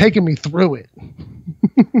like taking me through it.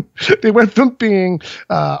 They went from being,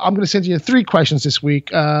 I'm going to send you 3 questions this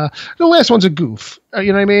week. The last one's a goof.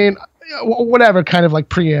 You know what I mean? Whatever kind of like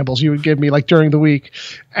preambles you would give me like during the week.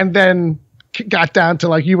 And then got down to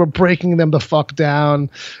like you were breaking them the fuck down,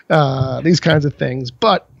 these kinds of things.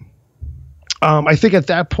 But I think at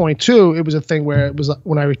that point too, it was a thing where it was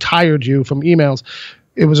when I retired you from emails,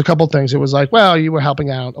 it was a couple things. It was like, well, you were helping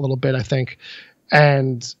out a little bit, I think,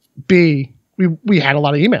 and B, we had a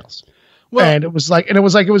lot of emails, well, and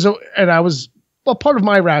part of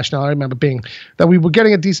my rationale, I remember being that we were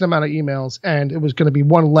getting a decent amount of emails, and it was going to be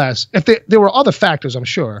one less. If there were other factors, I'm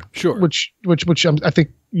sure, which I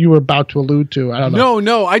think you were about to allude to. I don't know.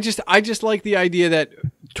 No. I just like the idea that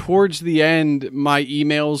towards the end, my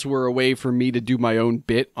emails were a way for me to do my own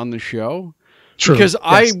bit on the show. True. Because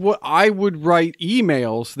yes. I would write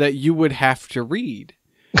emails that you would have to read.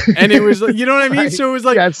 And it was, you know what I mean? Right. So it was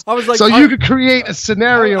like, yes. I was like, so you could create a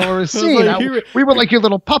scenario or a scene. Like, we were like your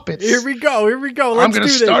little puppets. Here we go. I'm going to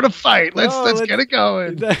start a fight. Let's get it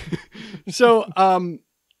going. So, and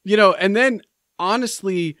then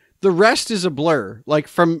honestly, the rest is a blur. Like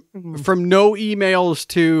from no emails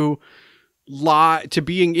to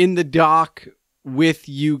being in the dock with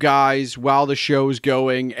you guys while the show's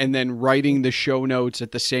going and then writing the show notes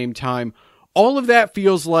at the same time. All of that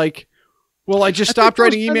feels like, well, I just stopped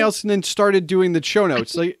writing emails and then started doing the show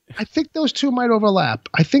notes. I think those two might overlap.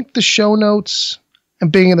 I think the show notes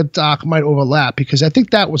and being in the doc might overlap because I think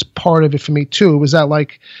that was part of it for me too. Was that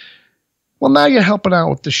like, well, now you're helping out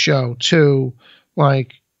with the show too.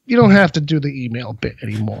 Like, you don't have to do the email bit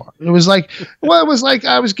anymore. It was like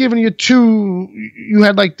I was giving you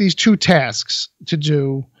had like these 2 tasks to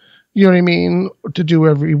do, you know what I mean? To do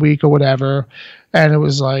every week or whatever. And it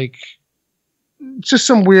was like, just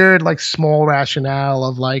some weird, like small rationale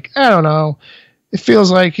of like, I don't know. It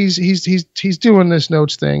feels like he's doing this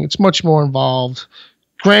notes thing. It's much more involved.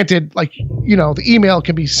 Granted, like, the email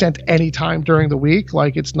can be sent anytime during the week.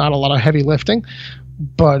 Like it's not a lot of heavy lifting,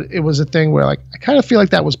 but it was a thing where like, I kind of feel like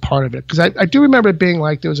that was part of it. Cause I do remember it being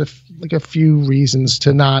like, there was a few reasons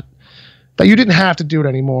to not, that you didn't have to do it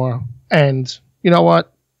anymore. And you know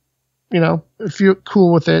what, if you're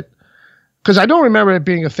cool with it, because I don't remember it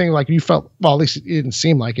being a thing like you felt, well, at least it didn't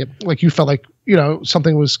seem like it. Like you felt like,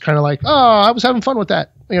 something was kind of like, oh, I was having fun with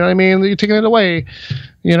that. You know what I mean? You're taking it away.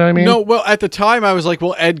 You know what I mean? No, well, at the time I was like,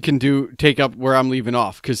 well, Ed can take up where I'm leaving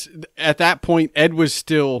off. Because at that point, Ed was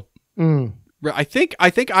still, I think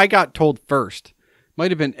I got told first. Might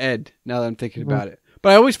have been Ed now that I'm thinking about it.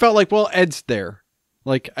 But I always felt like, well, Ed's there.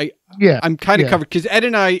 Like I'm kind of covered. Because Ed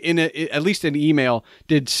and I, at least in email,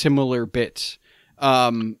 did similar bits.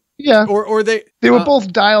 Yeah. Or they were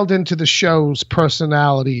both dialed into the show's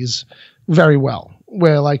personalities very well.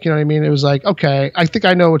 Where like, you know what I mean? It was like, okay, I think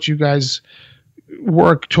I know what you guys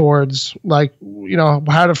work towards, like,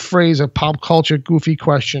 how to phrase a pop culture goofy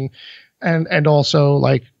question. And also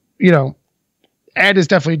like, Ed is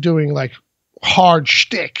definitely doing like hard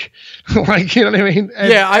shtick. Like, you know what I mean?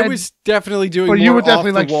 I was definitely doing more you were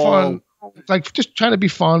definitely off the like wall. Fun. Like just trying to be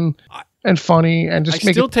fun and funny and just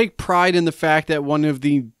I still take pride in the fact that one of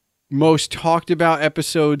the most talked about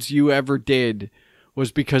episodes you ever did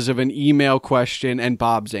was because of an email question and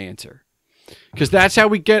Bob's answer. Because that's how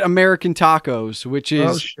we get American Tacos, which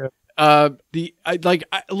is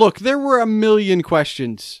look, there were a million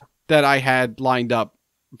questions that I had lined up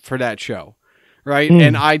for that show, right?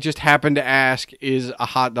 And I just happened to ask, is a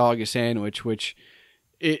hot dog a sandwich?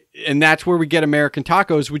 And that's where we get American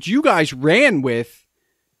Tacos, which you guys ran with.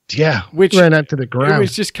 Yeah, which ran out to the ground. It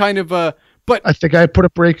was just kind of a. But I think I put a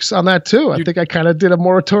brakes on that too. I think I kind of did a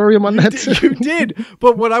moratorium on that too. You did.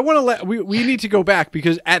 But what I want to we need to go back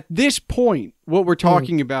because at this point, what we're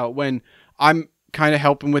talking about when I'm kind of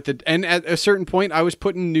helping with it, and at a certain point, I was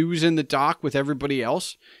putting news in the doc with everybody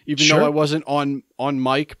else, even though I wasn't on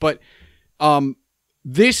mic. But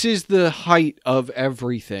this is the height of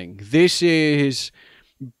everything. This is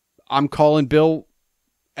I'm calling Bill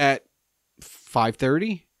at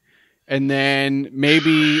 5:30. And then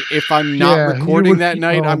maybe if I'm not recording that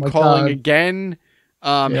night, I'm calling again.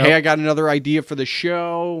 Hey, I got another idea for the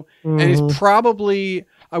show. And it's probably,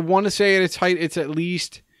 I want to say at its height, it's at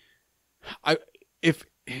least if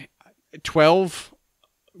 12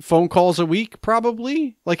 phone calls a week,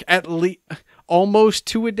 probably. Like at least almost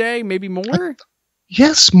 2 a day, maybe more.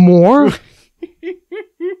 Yes, more.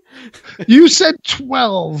 You said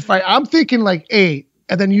 12. Right? I'm thinking like 8.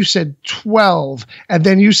 And then you said 12. And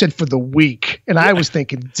then you said for the week. And I was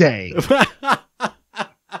thinking day.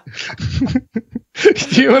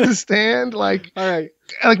 Do you understand? Like, all right.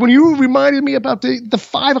 Like when you reminded me about the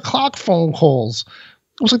 5 o'clock phone calls.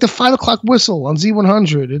 It was like the 5 o'clock whistle on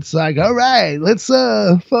Z100. It's like, all right, let's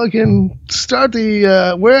fucking start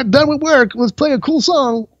we're done with work. Let's play a cool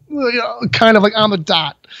song. You know, kind of like on the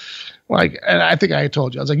dot. Like, and I think I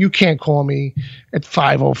told you, I was like, you can't call me at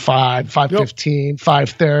 5:05, 5:15,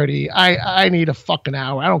 5:30. I need a fucking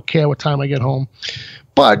hour. I don't care what time I get home.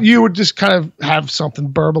 But you would just kind of have something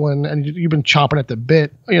burbling and you've been chomping at the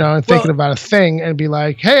bit, you know, and thinking about a thing and be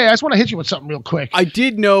like, hey, I just want to hit you with something real quick. I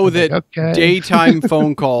did know that daytime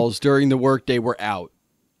phone calls during the workday were out.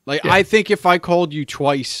 Like, I think if I called you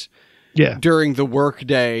twice during the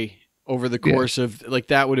workday over the course of, like,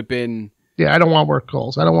 that would have been... Yeah, I don't want work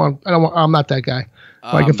calls. I'm not that guy.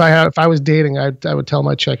 Like, if I was dating, I would tell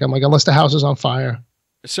my chick, I'm like, unless the house is on fire.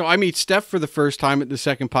 So I meet Steph for the first time at the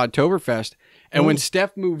second Podtoberfest. And when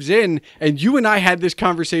Steph moves in, and you and I had this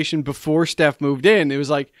conversation before Steph moved in, it was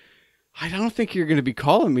like, I don't think you're going to be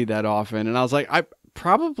calling me that often. And I was like, I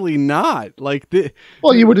probably not. Like,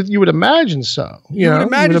 well, you would imagine so. You would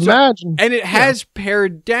imagine, and it has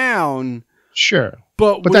pared down. Sure,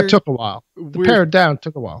 but that took a while. The pared down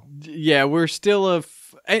took a while. Yeah, we're still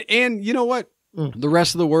and you know what? The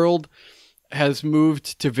rest of the world has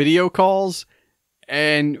moved to video calls,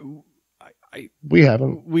 and we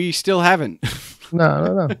haven't. We still haven't.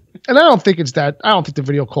 No. And I don't think it's that. I don't think the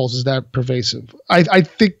video calls is that pervasive. I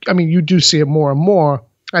think. I mean, you do see it more and more.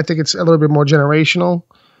 I think it's a little bit more generational,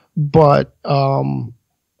 but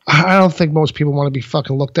I don't think most people want to be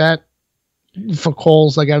fucking looked at for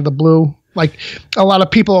calls like out of the blue. Like a lot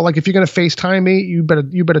of people are like, if you're gonna FaceTime me, you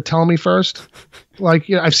better tell me first. Like,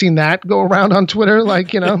 you know, I've seen that go around on Twitter.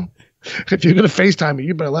 Like, you know. If you're going to FaceTime me,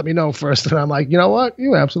 you better let me know first. And I'm like, you know what?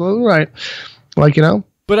 You're absolutely right. Like, you know.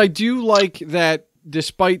 But I do like that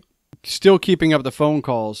despite still keeping up the phone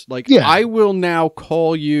calls, like I will now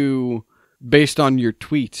call you based on your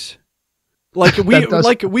tweets. Like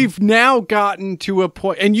we've now gotten to a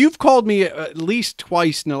point, and you've called me at least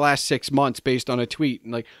twice in the last 6 months based on a tweet.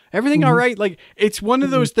 And like, everything all right? Like, it's one of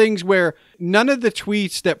those things where none of the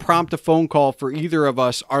tweets that prompt a phone call for either of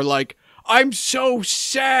us are like, I'm so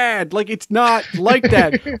sad. Like, it's not like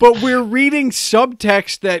that. But we're reading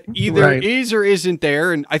subtext that either is or isn't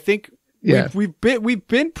there. And I think we've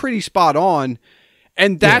been pretty spot on.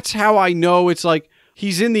 And that's how I know it's like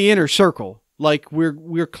he's in the inner circle. Like,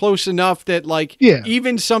 we're close enough that, like,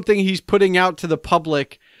 even something he's putting out to the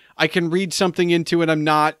public, I can read something into and I'm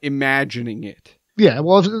not imagining it. Yeah,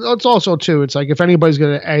 well, it's also, too, it's like if anybody's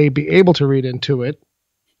going to, A, be able to read into it,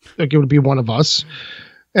 like, it would be one of us.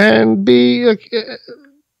 And B,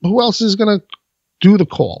 who else is going to do the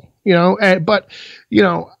call? You know, but, you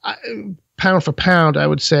know, pound for pound, I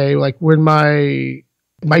would say, like, when my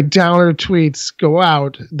downer tweets go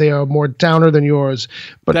out, they are more downer than yours.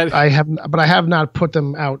 But I have not put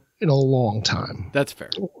them out in a long time. That's fair.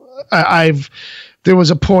 There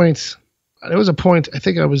was a point. I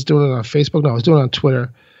think I was doing it on Facebook. No, I was doing it on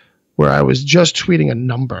Twitter, where I was just tweeting a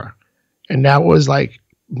number, and that was like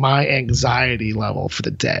my anxiety level for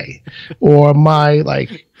the day, or my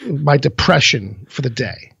depression for the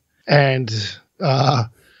day. And that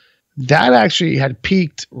actually had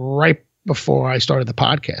peaked right before I started the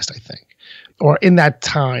podcast, I think, or in that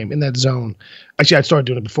time, in that zone. Actually, I started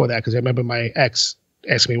doing it before that because I remember my ex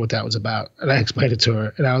asked me what that was about, and I explained it to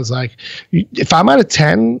her, and I was like, if I'm at a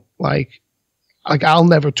 10, like I'll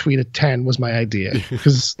never tweet a 10 was my idea,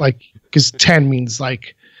 because 10 means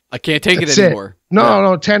like I can't take it anymore.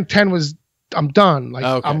 No, 10 was, I'm done. Like,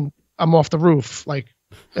 okay. I'm off the roof. Like,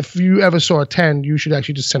 if you ever saw a 10, you should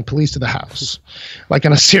actually just send police to the house. Like,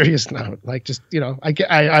 on a serious note, like, just, you know,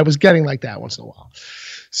 I was getting like that once in a while.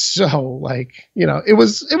 So, like, you know, it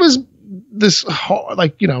was this,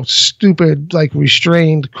 like, you know, stupid, like,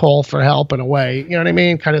 restrained call for help in a way, you know what I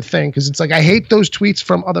mean? Kind of thing. Cause it's like, I hate those tweets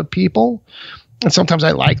from other people. And sometimes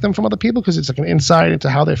I like them from other people because it's like an insight into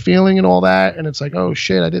how they're feeling and all that. And it's like, oh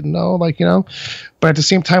shit, I didn't know, like, you know. But at the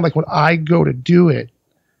same time, like, when I go to do it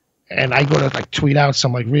and I go to like tweet out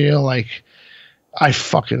some like real, like, I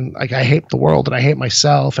fucking, like, I hate the world and I hate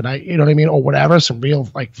myself and you know what I mean? Or whatever, some real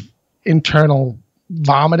like internal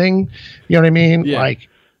vomiting, you know what I mean? Yeah. Like,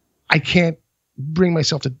 I can't bring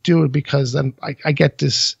myself to do it because then I get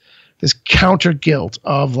this counter guilt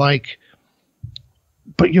of like,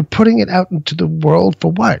 but you're putting it out into the world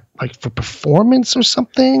for what? Like for performance or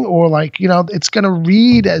something? Or like, it's going to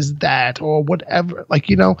read as that or whatever. Like,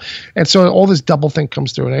 and so all this double thing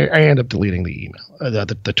comes through and I end up deleting the email,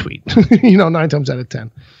 the tweet, 9 times out of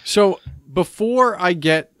 10. So before I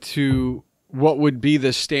get to what would be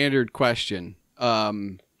the standard question,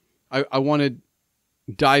 I want to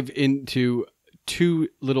dive into two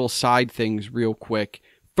little side things real quick.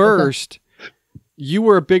 First, you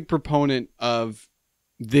were a big proponent of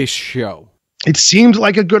this show. It seemed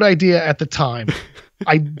like a good idea at the time.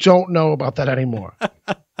 I don't know about that anymore.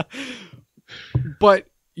 But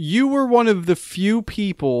you were one of the few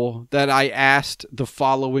people that I asked the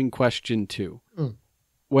following question to.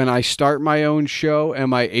 When I start my own show,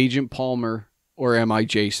 am I Agent Palmer or am I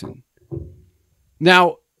Jason?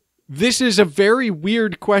 Now, this is a very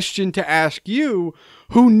weird question to ask you,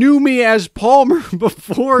 who knew me as Palmer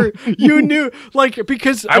before you knew, like,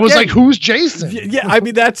 because I was like, who's Jason? Yeah, I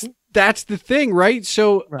mean, that's the thing, right?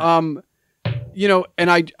 So, right. And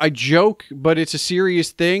I joke, but it's a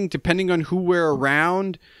serious thing. Depending on who we're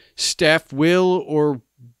around, Steph will or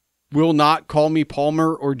will not call me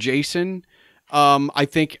Palmer or Jason. I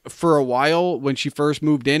think for a while when she first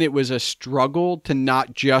moved in, it was a struggle to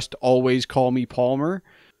not just always call me Palmer.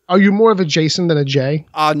 Are you more of a Jason than a Jay?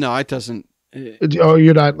 No, it doesn't. Oh,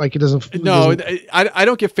 you're not like it doesn't. No, I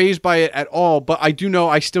don't get fazed by it at all. But I do know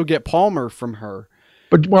I still get Palmer from her.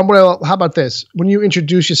 But how about this? When you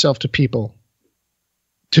introduce yourself to people,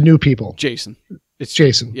 to new people, Jason. It's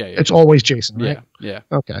Jason. Yeah. It's always Jason, right? Yeah.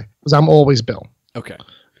 Okay, because I'm always Bill. Okay.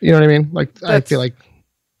 You know what I mean? Like I feel like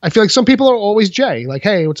some people are always Jay. Like,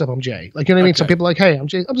 hey, what's up? I'm Jay. Like, you know what I mean? Some people are like, hey, I'm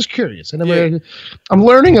Jay. I'm just curious, and I'm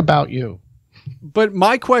learning about you. But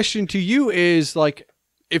my question to you is, like,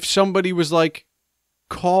 if somebody was like,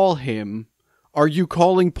 call him, are you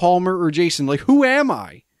calling Palmer or Jason? Like, who am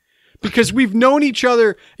I? Because we've known each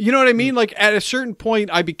other, you know what I mean? Like, at a certain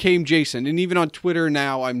point, I became Jason. And even on Twitter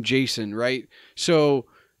now, I'm Jason, right? So,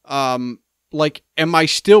 like, am I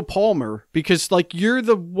still Palmer? Because, like, you're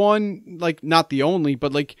the one, like, not the only,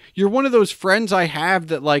 but, like, you're one of those friends I have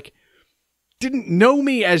that, like, didn't know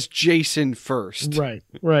me as Jason first. Right.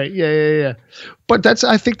 Yeah. But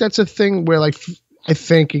I think that's a thing where, like, I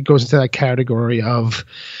think it goes into that category of,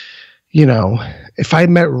 if I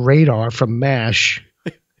met Radar from MASH,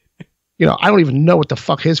 I don't even know what the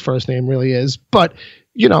fuck his first name really is, but,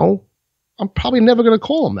 I'm probably never going to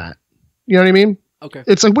call him that. You know what I mean? Okay.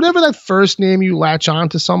 It's like whatever that first name you latch on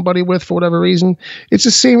to somebody with for whatever reason, it's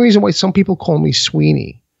the same reason why some people call me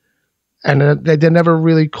Sweeney. And they never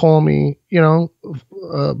really call me, Bill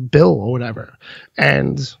or whatever.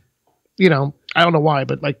 And, I don't know why,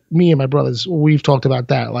 but like me and my brothers, we've talked about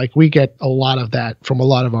that. Like we get a lot of that from a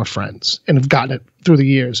lot of our friends and have gotten it through the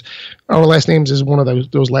years. Our last names is one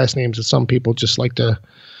of those last names that some people just like to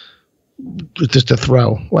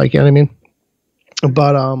throw, like, you know what I mean?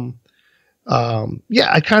 But,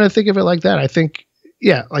 yeah, I kind of think of it like that. I think,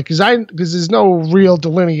 yeah, like, because there's no real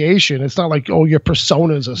delineation. It's not like, oh, your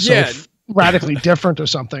personas are so radically different or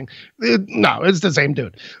something. No, it's the same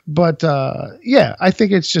dude. But yeah, I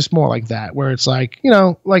think it's just more like that, where it's like,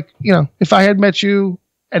 if I had met you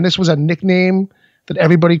and this was a nickname that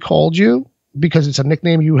everybody called you because it's a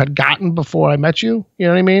nickname you had gotten before I met you, you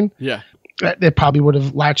know what I mean? Yeah. They probably would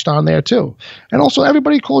have latched on there too. And also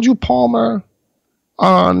everybody called you Palmer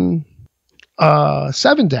on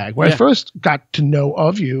Seven Dag, where I first got to know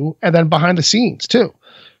of you, and then behind the scenes too.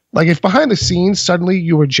 Like if behind the scenes suddenly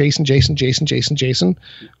you were Jason,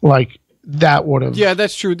 like that would have. Yeah,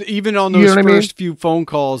 that's true. Even on those first few phone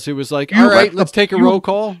calls, it was like, all right, let's take a roll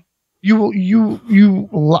call. You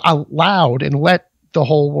allowed and let the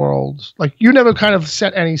whole world, like you never kind of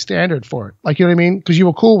set any standard for it. Like, you know what I mean? Because you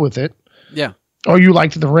were cool with it. Yeah. Or you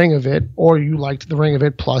liked the ring of it, or you liked the ring of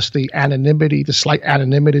it plus the anonymity, the slight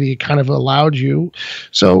anonymity it kind of allowed you.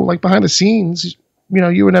 So like behind the scenes,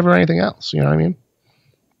 you were never anything else. You know what I mean?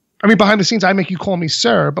 I mean, behind the scenes, I make you call me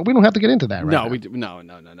sir, but we don't have to get into that right now.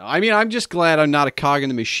 No. I mean, I'm just glad I'm not a cog in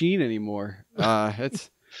the machine anymore.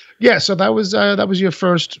 It's yeah. So that was your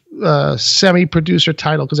first semi-producer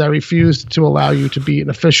title, because I refused to allow you to be an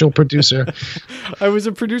official producer. I was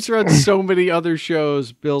a producer on so many other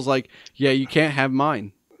shows. Bill's like, yeah, you can't have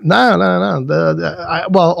mine. No.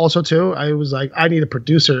 Well, also too, I was like, I need a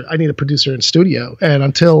producer in studio. And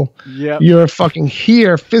until you're fucking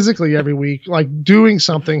here physically every week, like doing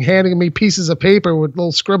something, handing me pieces of paper with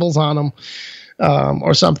little scribbles on them,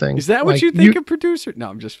 or something. Is that what you think of producer? No,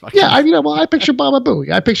 I'm just fucking. Yeah, I picture Baba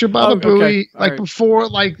Booey. I picture Baba Booey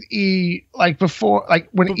before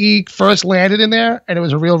when E first landed in there and it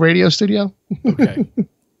was a real radio studio. Okay.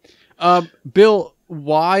 Bill,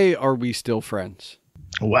 why are we still friends?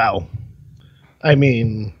 Well, I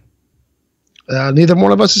mean, neither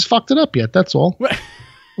one of us has fucked it up yet. That's all.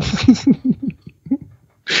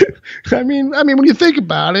 I mean, when you think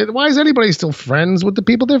about it, why is anybody still friends with the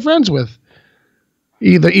people they're friends with?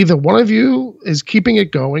 Either one of you is keeping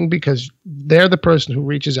it going because they're the person who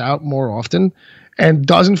reaches out more often and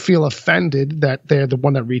doesn't feel offended that they're the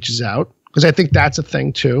one that reaches out. Because I think that's a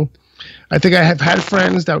thing too. I think I have had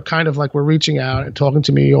friends that kind of like were reaching out and talking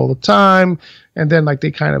to me all the time. And then like they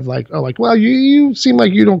kind of like, oh, like, well, you seem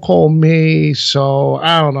like you don't call me. So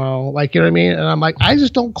I don't know. Like, you know what I mean? And I'm like, I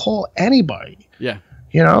just don't call anybody. Yeah.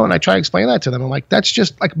 You know, and I try to explain that to them. I'm like, that's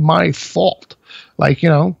just like my fault. Like, you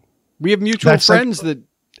know. We have mutual friends that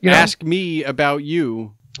ask me about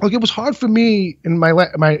you. Like, it was hard for me in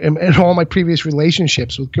in all my previous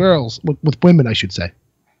relationships with girls, with women, I should say.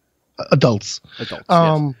 Adults. Yes.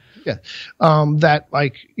 Yeah. That,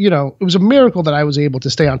 like, you know, it was a miracle that I was able to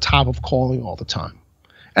stay on top of calling all the time.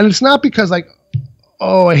 And it's not because, like,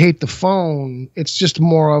 oh, I hate the phone. It's just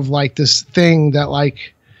more of, like, this thing that,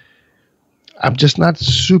 like, I'm just not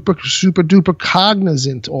super, super duper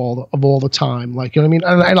cognizant all the time. Like, you know what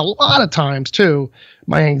I mean? And a lot of times, too,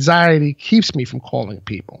 my anxiety keeps me from calling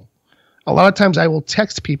people. A lot of times I will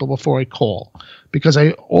text people before I call because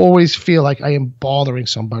I always feel like I am bothering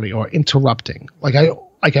somebody or interrupting. Like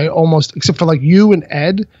I almost, except for like you and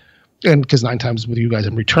Ed, and because 9 times with you guys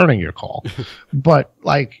I'm returning your call. But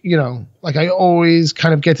like, you know, like I always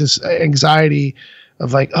kind of get this anxiety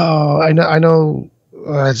of like, oh, I know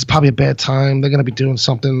it's probably a bad time. They're going to be doing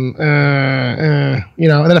something, you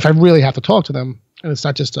know, and then if I really have to talk to them and it's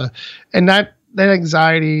not just and that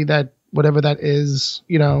anxiety, that whatever that is,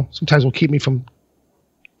 you know, sometimes will keep me from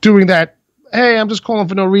doing that. Hey, I'm just calling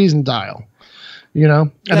for no reason dial, you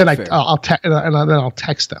know, and then I'll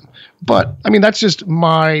text them. But I mean, that's just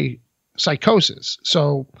my psychosis.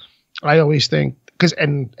 So I always think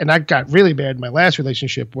and that got really bad in my last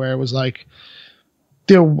relationship where it was like,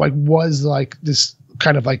 there was this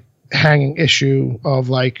kind of like hanging issue of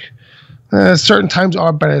like certain times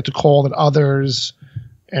are better to call than others.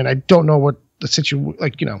 And I don't know what the situation,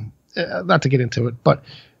 like, you know, not to get into it, but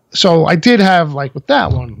so I did have like with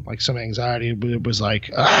that one, like some anxiety, but it was like,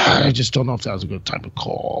 I just don't know if that was a good time to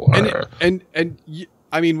call. And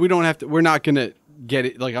I mean, we're not going to get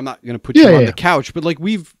it. Like, I'm not going to put you on the couch, but like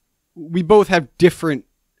we both have different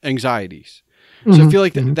anxieties. So I feel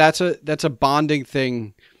like that's a bonding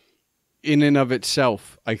thing in and of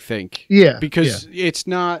itself, I think. Yeah. Because it's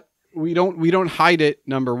not, we don't hide it,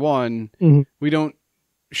 number one. We don't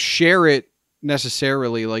share it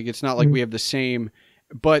necessarily. Like, it's not like we have the same,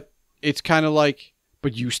 but it's kind of like,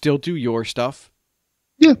 but you still do your stuff.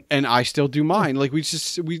 Yeah. And I still do mine. Like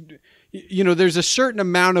you know, there's a certain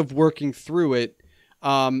amount of working through it.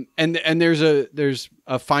 And there's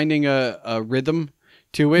a finding a rhythm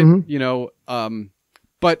to it, you know,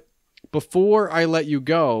 but before I let you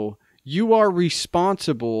go, you are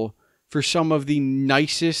responsible for some of the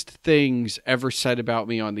nicest things ever said about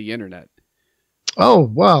me on the internet. Oh,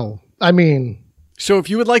 well, I mean, so if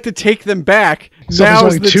you would like to take them back, so now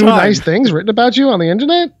is the time. 2 nice things written about you on the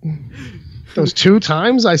internet? Those 2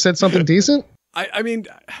 times I said something decent? I mean,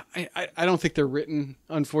 I don't think they're written,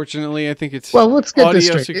 unfortunately. I think it's let's get this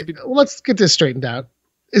straight. Let's get this straightened out.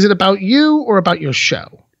 Is it about you or about your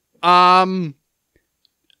show?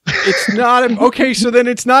 It's not. Okay, so then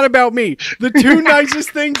it's not about me. The 2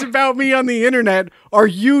 nicest things about me on the internet are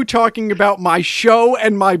you talking about my show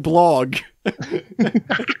and my blog.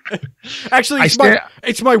 Actually,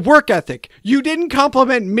 it's my work ethic. You didn't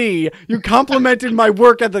compliment me. You complimented my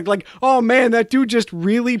work ethic. Like, oh man, that dude just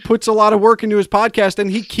really puts a lot of work into his podcast and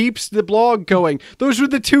he keeps the blog going. Those were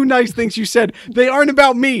the 2 nice things you said. They aren't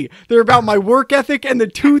about me. They're about my work ethic and the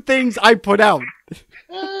 2 things I put out.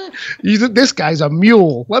 This guy's a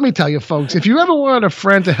mule. Let me tell you, folks, if you ever want a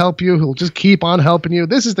friend to help you who'll just keep on helping you,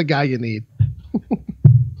 this is the guy you need.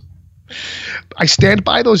 I stand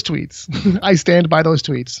by those tweets. I stand by those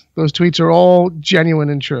tweets. Those tweets are all genuine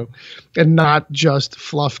and true and not just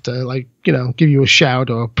fluff to, like, you know, give you a shout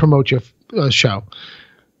or promote your show,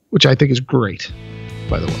 which I think is great,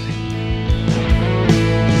 by the way.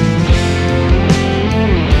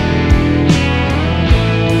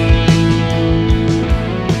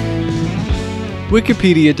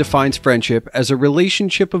 Wikipedia defines friendship as a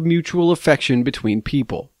relationship of mutual affection between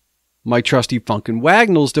people. My trusty Funkin'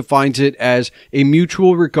 Wagnalls defines it as a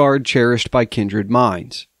mutual regard cherished by kindred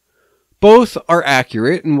minds. Both are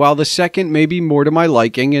accurate, and while the second may be more to my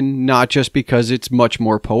liking, and not just because it's much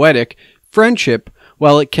more poetic, friendship,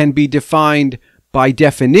 while it can be defined by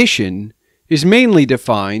definition, is mainly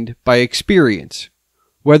defined by experience.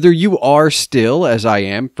 Whether you are still, as I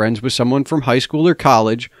am, friends with someone from high school or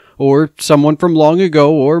college, or someone from long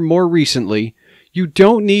ago or more recently, you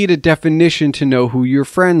don't need a definition to know who your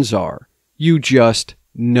friends are. You just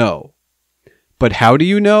know. But how do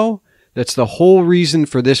you know? That's the whole reason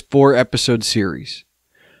for this 4-episode series.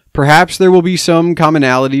 Perhaps there will be some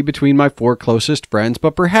commonality between my 4 closest friends,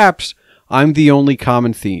 but perhaps I'm the only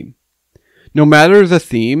common theme. No matter the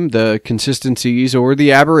theme, the consistencies, or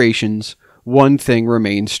the aberrations, one thing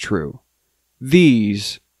remains true.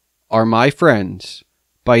 These are my friends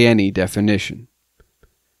by any definition.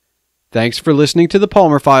 Thanks for listening to The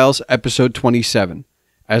Palmer Files, episode 27.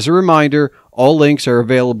 As a reminder, all links are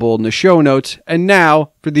available in the show notes, and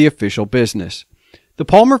now for the official business. The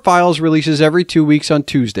Palmer Files releases every 2 weeks on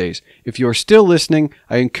Tuesdays. If you're still listening,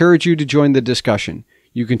 I encourage you to join the discussion.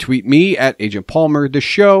 You can tweet me at Agent Palmer, the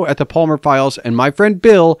show at The Palmer Files, and my friend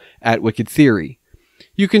Bill at Wicked Theory.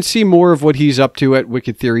 You can see more of what he's up to at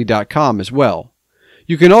wickedtheory.com as well.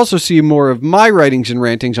 You can also see more of my writings and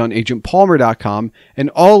rantings on agentpalmer.com, and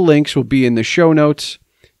all links will be in the show notes.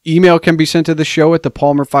 Email can be sent to the show at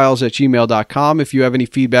thepalmerfiles@gmail.com if you have any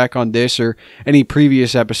feedback on this or any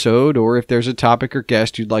previous episode, or if there's a topic or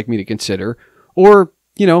guest you'd like me to consider, or,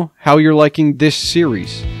 how you're liking this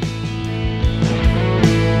series.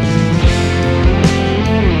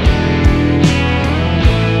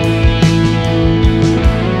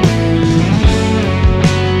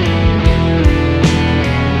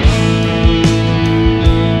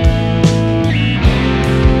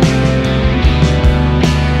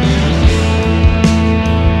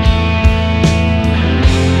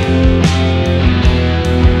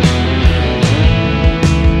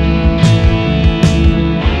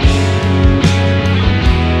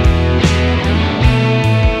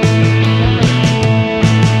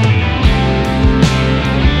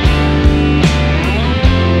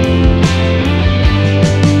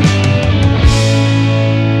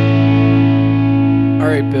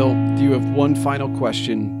 One final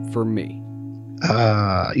question for me.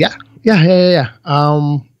 Yeah.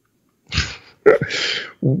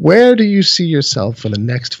 Where do you see yourself for the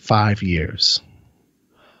next 5 years?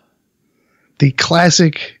 The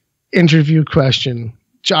classic interview question,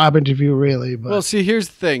 job interview, really. But. Well, see, here's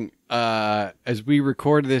the thing. As we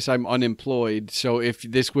record this, I'm unemployed. So if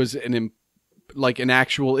this was an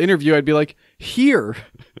actual interview, I'd be like, here.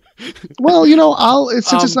 Well,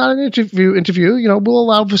 since it's not an interview, we'll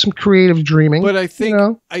allow for some creative dreaming. But I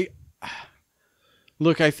think I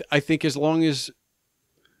think as long as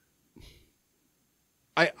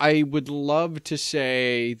I would love to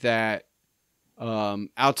say that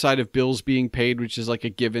outside of bills being paid, which is like a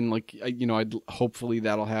given, hopefully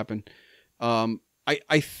that'll happen.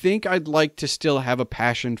 I think I'd like to still have a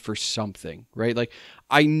passion for something, right? Like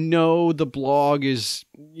I know the blog is,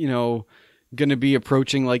 going to be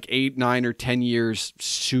approaching like 8, 9, or 10 years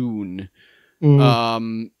soon.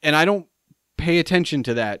 Mm-hmm. And I don't pay attention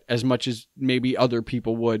to that as much as maybe other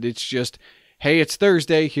people would. It's just, hey, it's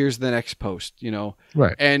Thursday. Here's the next post,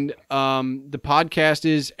 Right. And the podcast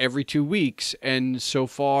is every 2 weeks. And so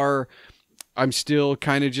far I'm still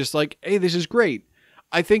kind of just like, hey, this is great.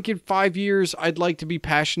 I think in 5 years, I'd like to be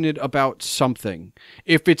passionate about something.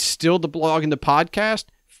 If it's still the blog and the podcast,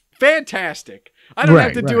 fantastic. I don't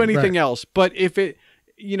have to do anything else, but if it,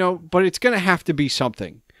 but it's going to have to be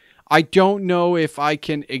something. I don't know if I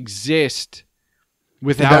can exist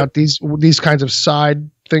without these kinds of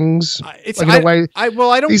side things. It's like in a way. I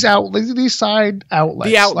don't these side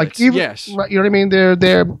outlets. The outlets, yes. You know what I mean?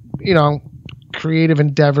 They're creative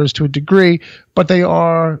endeavors to a degree, but they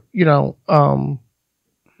are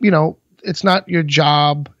it's not your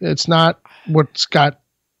job. It's not what's got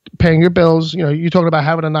paying your bills. You're talking about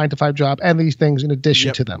having a 9-to-5 job and these things in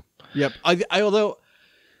addition to them. Yep. I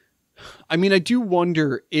do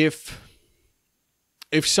wonder if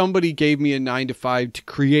somebody gave me a 9-to-5 to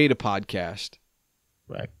create a podcast,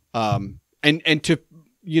 right? And to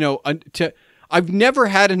I've never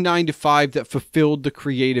had a 9-to-5 that fulfilled the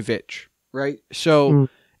creative itch, right? So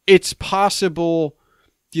it's possible,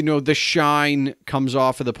 the shine comes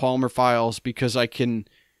off of the Palmer Files because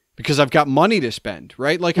I've got money to spend,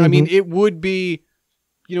 right? Like, mm-hmm. It would be,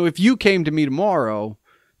 if you came to me tomorrow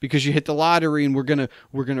because you hit the lottery and we're gonna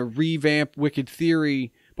revamp Wicked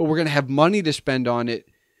Theory, but we're gonna have money to spend on it,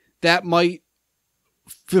 that might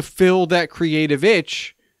fulfill that creative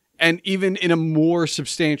itch, and even in a more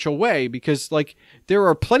substantial way, because like there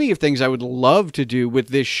are plenty of things I would love to do with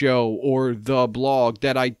this show or the blog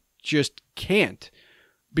that I just can't,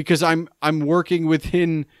 because I'm working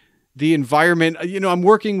within the environment, I'm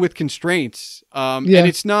working with constraints. And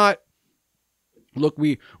it's not, look,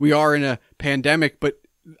 we are in a pandemic, but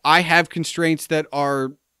I have constraints that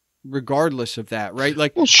are regardless of that, right?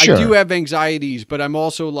 Like, well, sure. I do have anxieties, but I'm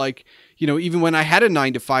also like, you know, even when I had a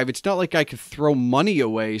 9 to 5, it's not like I could throw money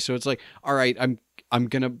away. So it's like, all right, I'm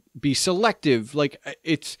going to be selective. Like,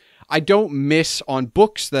 I don't miss on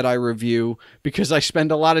books that I review because I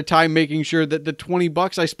spend a lot of time making sure that the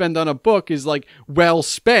 $20 I spend on a book is like well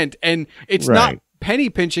spent. And it's not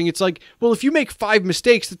penny pinching. It's like, well, if you make 5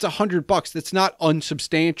 mistakes, that's $100. That's not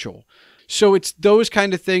unsubstantial. So it's those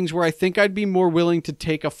kind of things where I think I'd be more willing to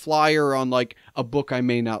take a flyer on like a book I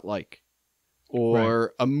may not like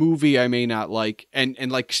or a movie I may not like and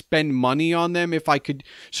like spend money on them if I could.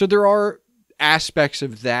 So there are aspects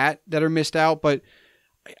of that are missed out, but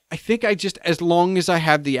I think I just, as long as I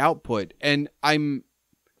have the output and I'm,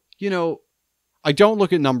 you know, I don't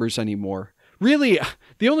look at numbers anymore. Really,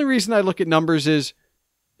 the only reason I look at numbers is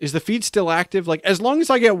the feed still active? Like, as long as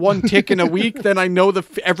I get 1 tick in a week, then I know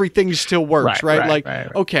everything still works, right?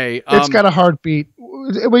 Okay. It's got a heartbeat.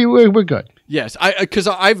 We're good. Yes. Because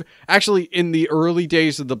I've actually, in the early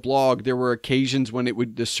days of the blog, there were occasions when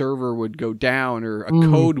the server would go down or a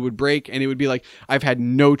code would break and it would be like, I've had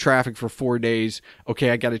no traffic for 4 days. Okay.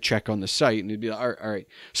 I got to check on the site. And it'd be like, all right.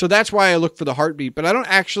 So that's why I look for the heartbeat, but I don't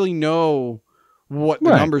actually know what the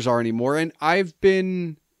numbers are anymore. And I've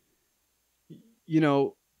been, you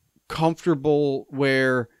know, comfortable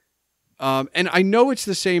where and I know it's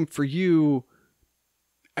the same for you,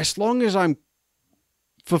 as long as I'm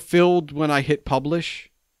fulfilled when I hit publish,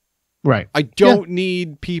 I don't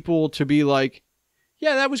need people to be like,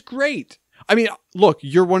 yeah, that was great. I mean, look,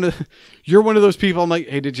 you're one of those people I'm like,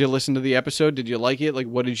 hey, did you listen to the episode? Did you like it? Like,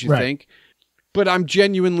 what did you think? But I'm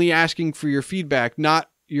genuinely asking for your feedback, not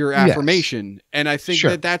your affirmation. And I think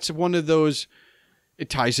that's one of those. It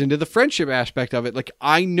ties into the friendship aspect of it. Like,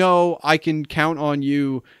 I know I can count on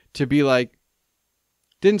you to be like,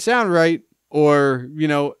 didn't sound right. Or, you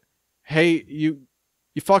know, hey, you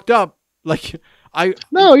fucked up. Like,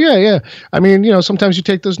 No, yeah. I mean, you know, sometimes you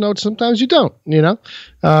take those notes, sometimes you don't, you know.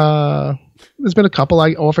 There's been a couple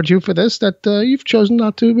I offered you for this that you've chosen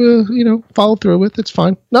not to, you know, follow through with. It's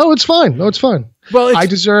fine. No, it's fine. Well, I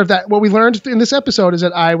deserve that. What we learned in this episode is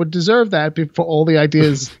that I would deserve that for all the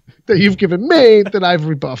ideas that you've given me that I've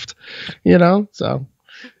rebuffed, you know? So,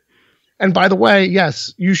 and by the way,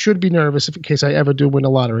 yes, you should be nervous in case I ever do win a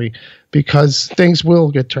lottery, because things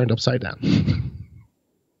will get turned upside down.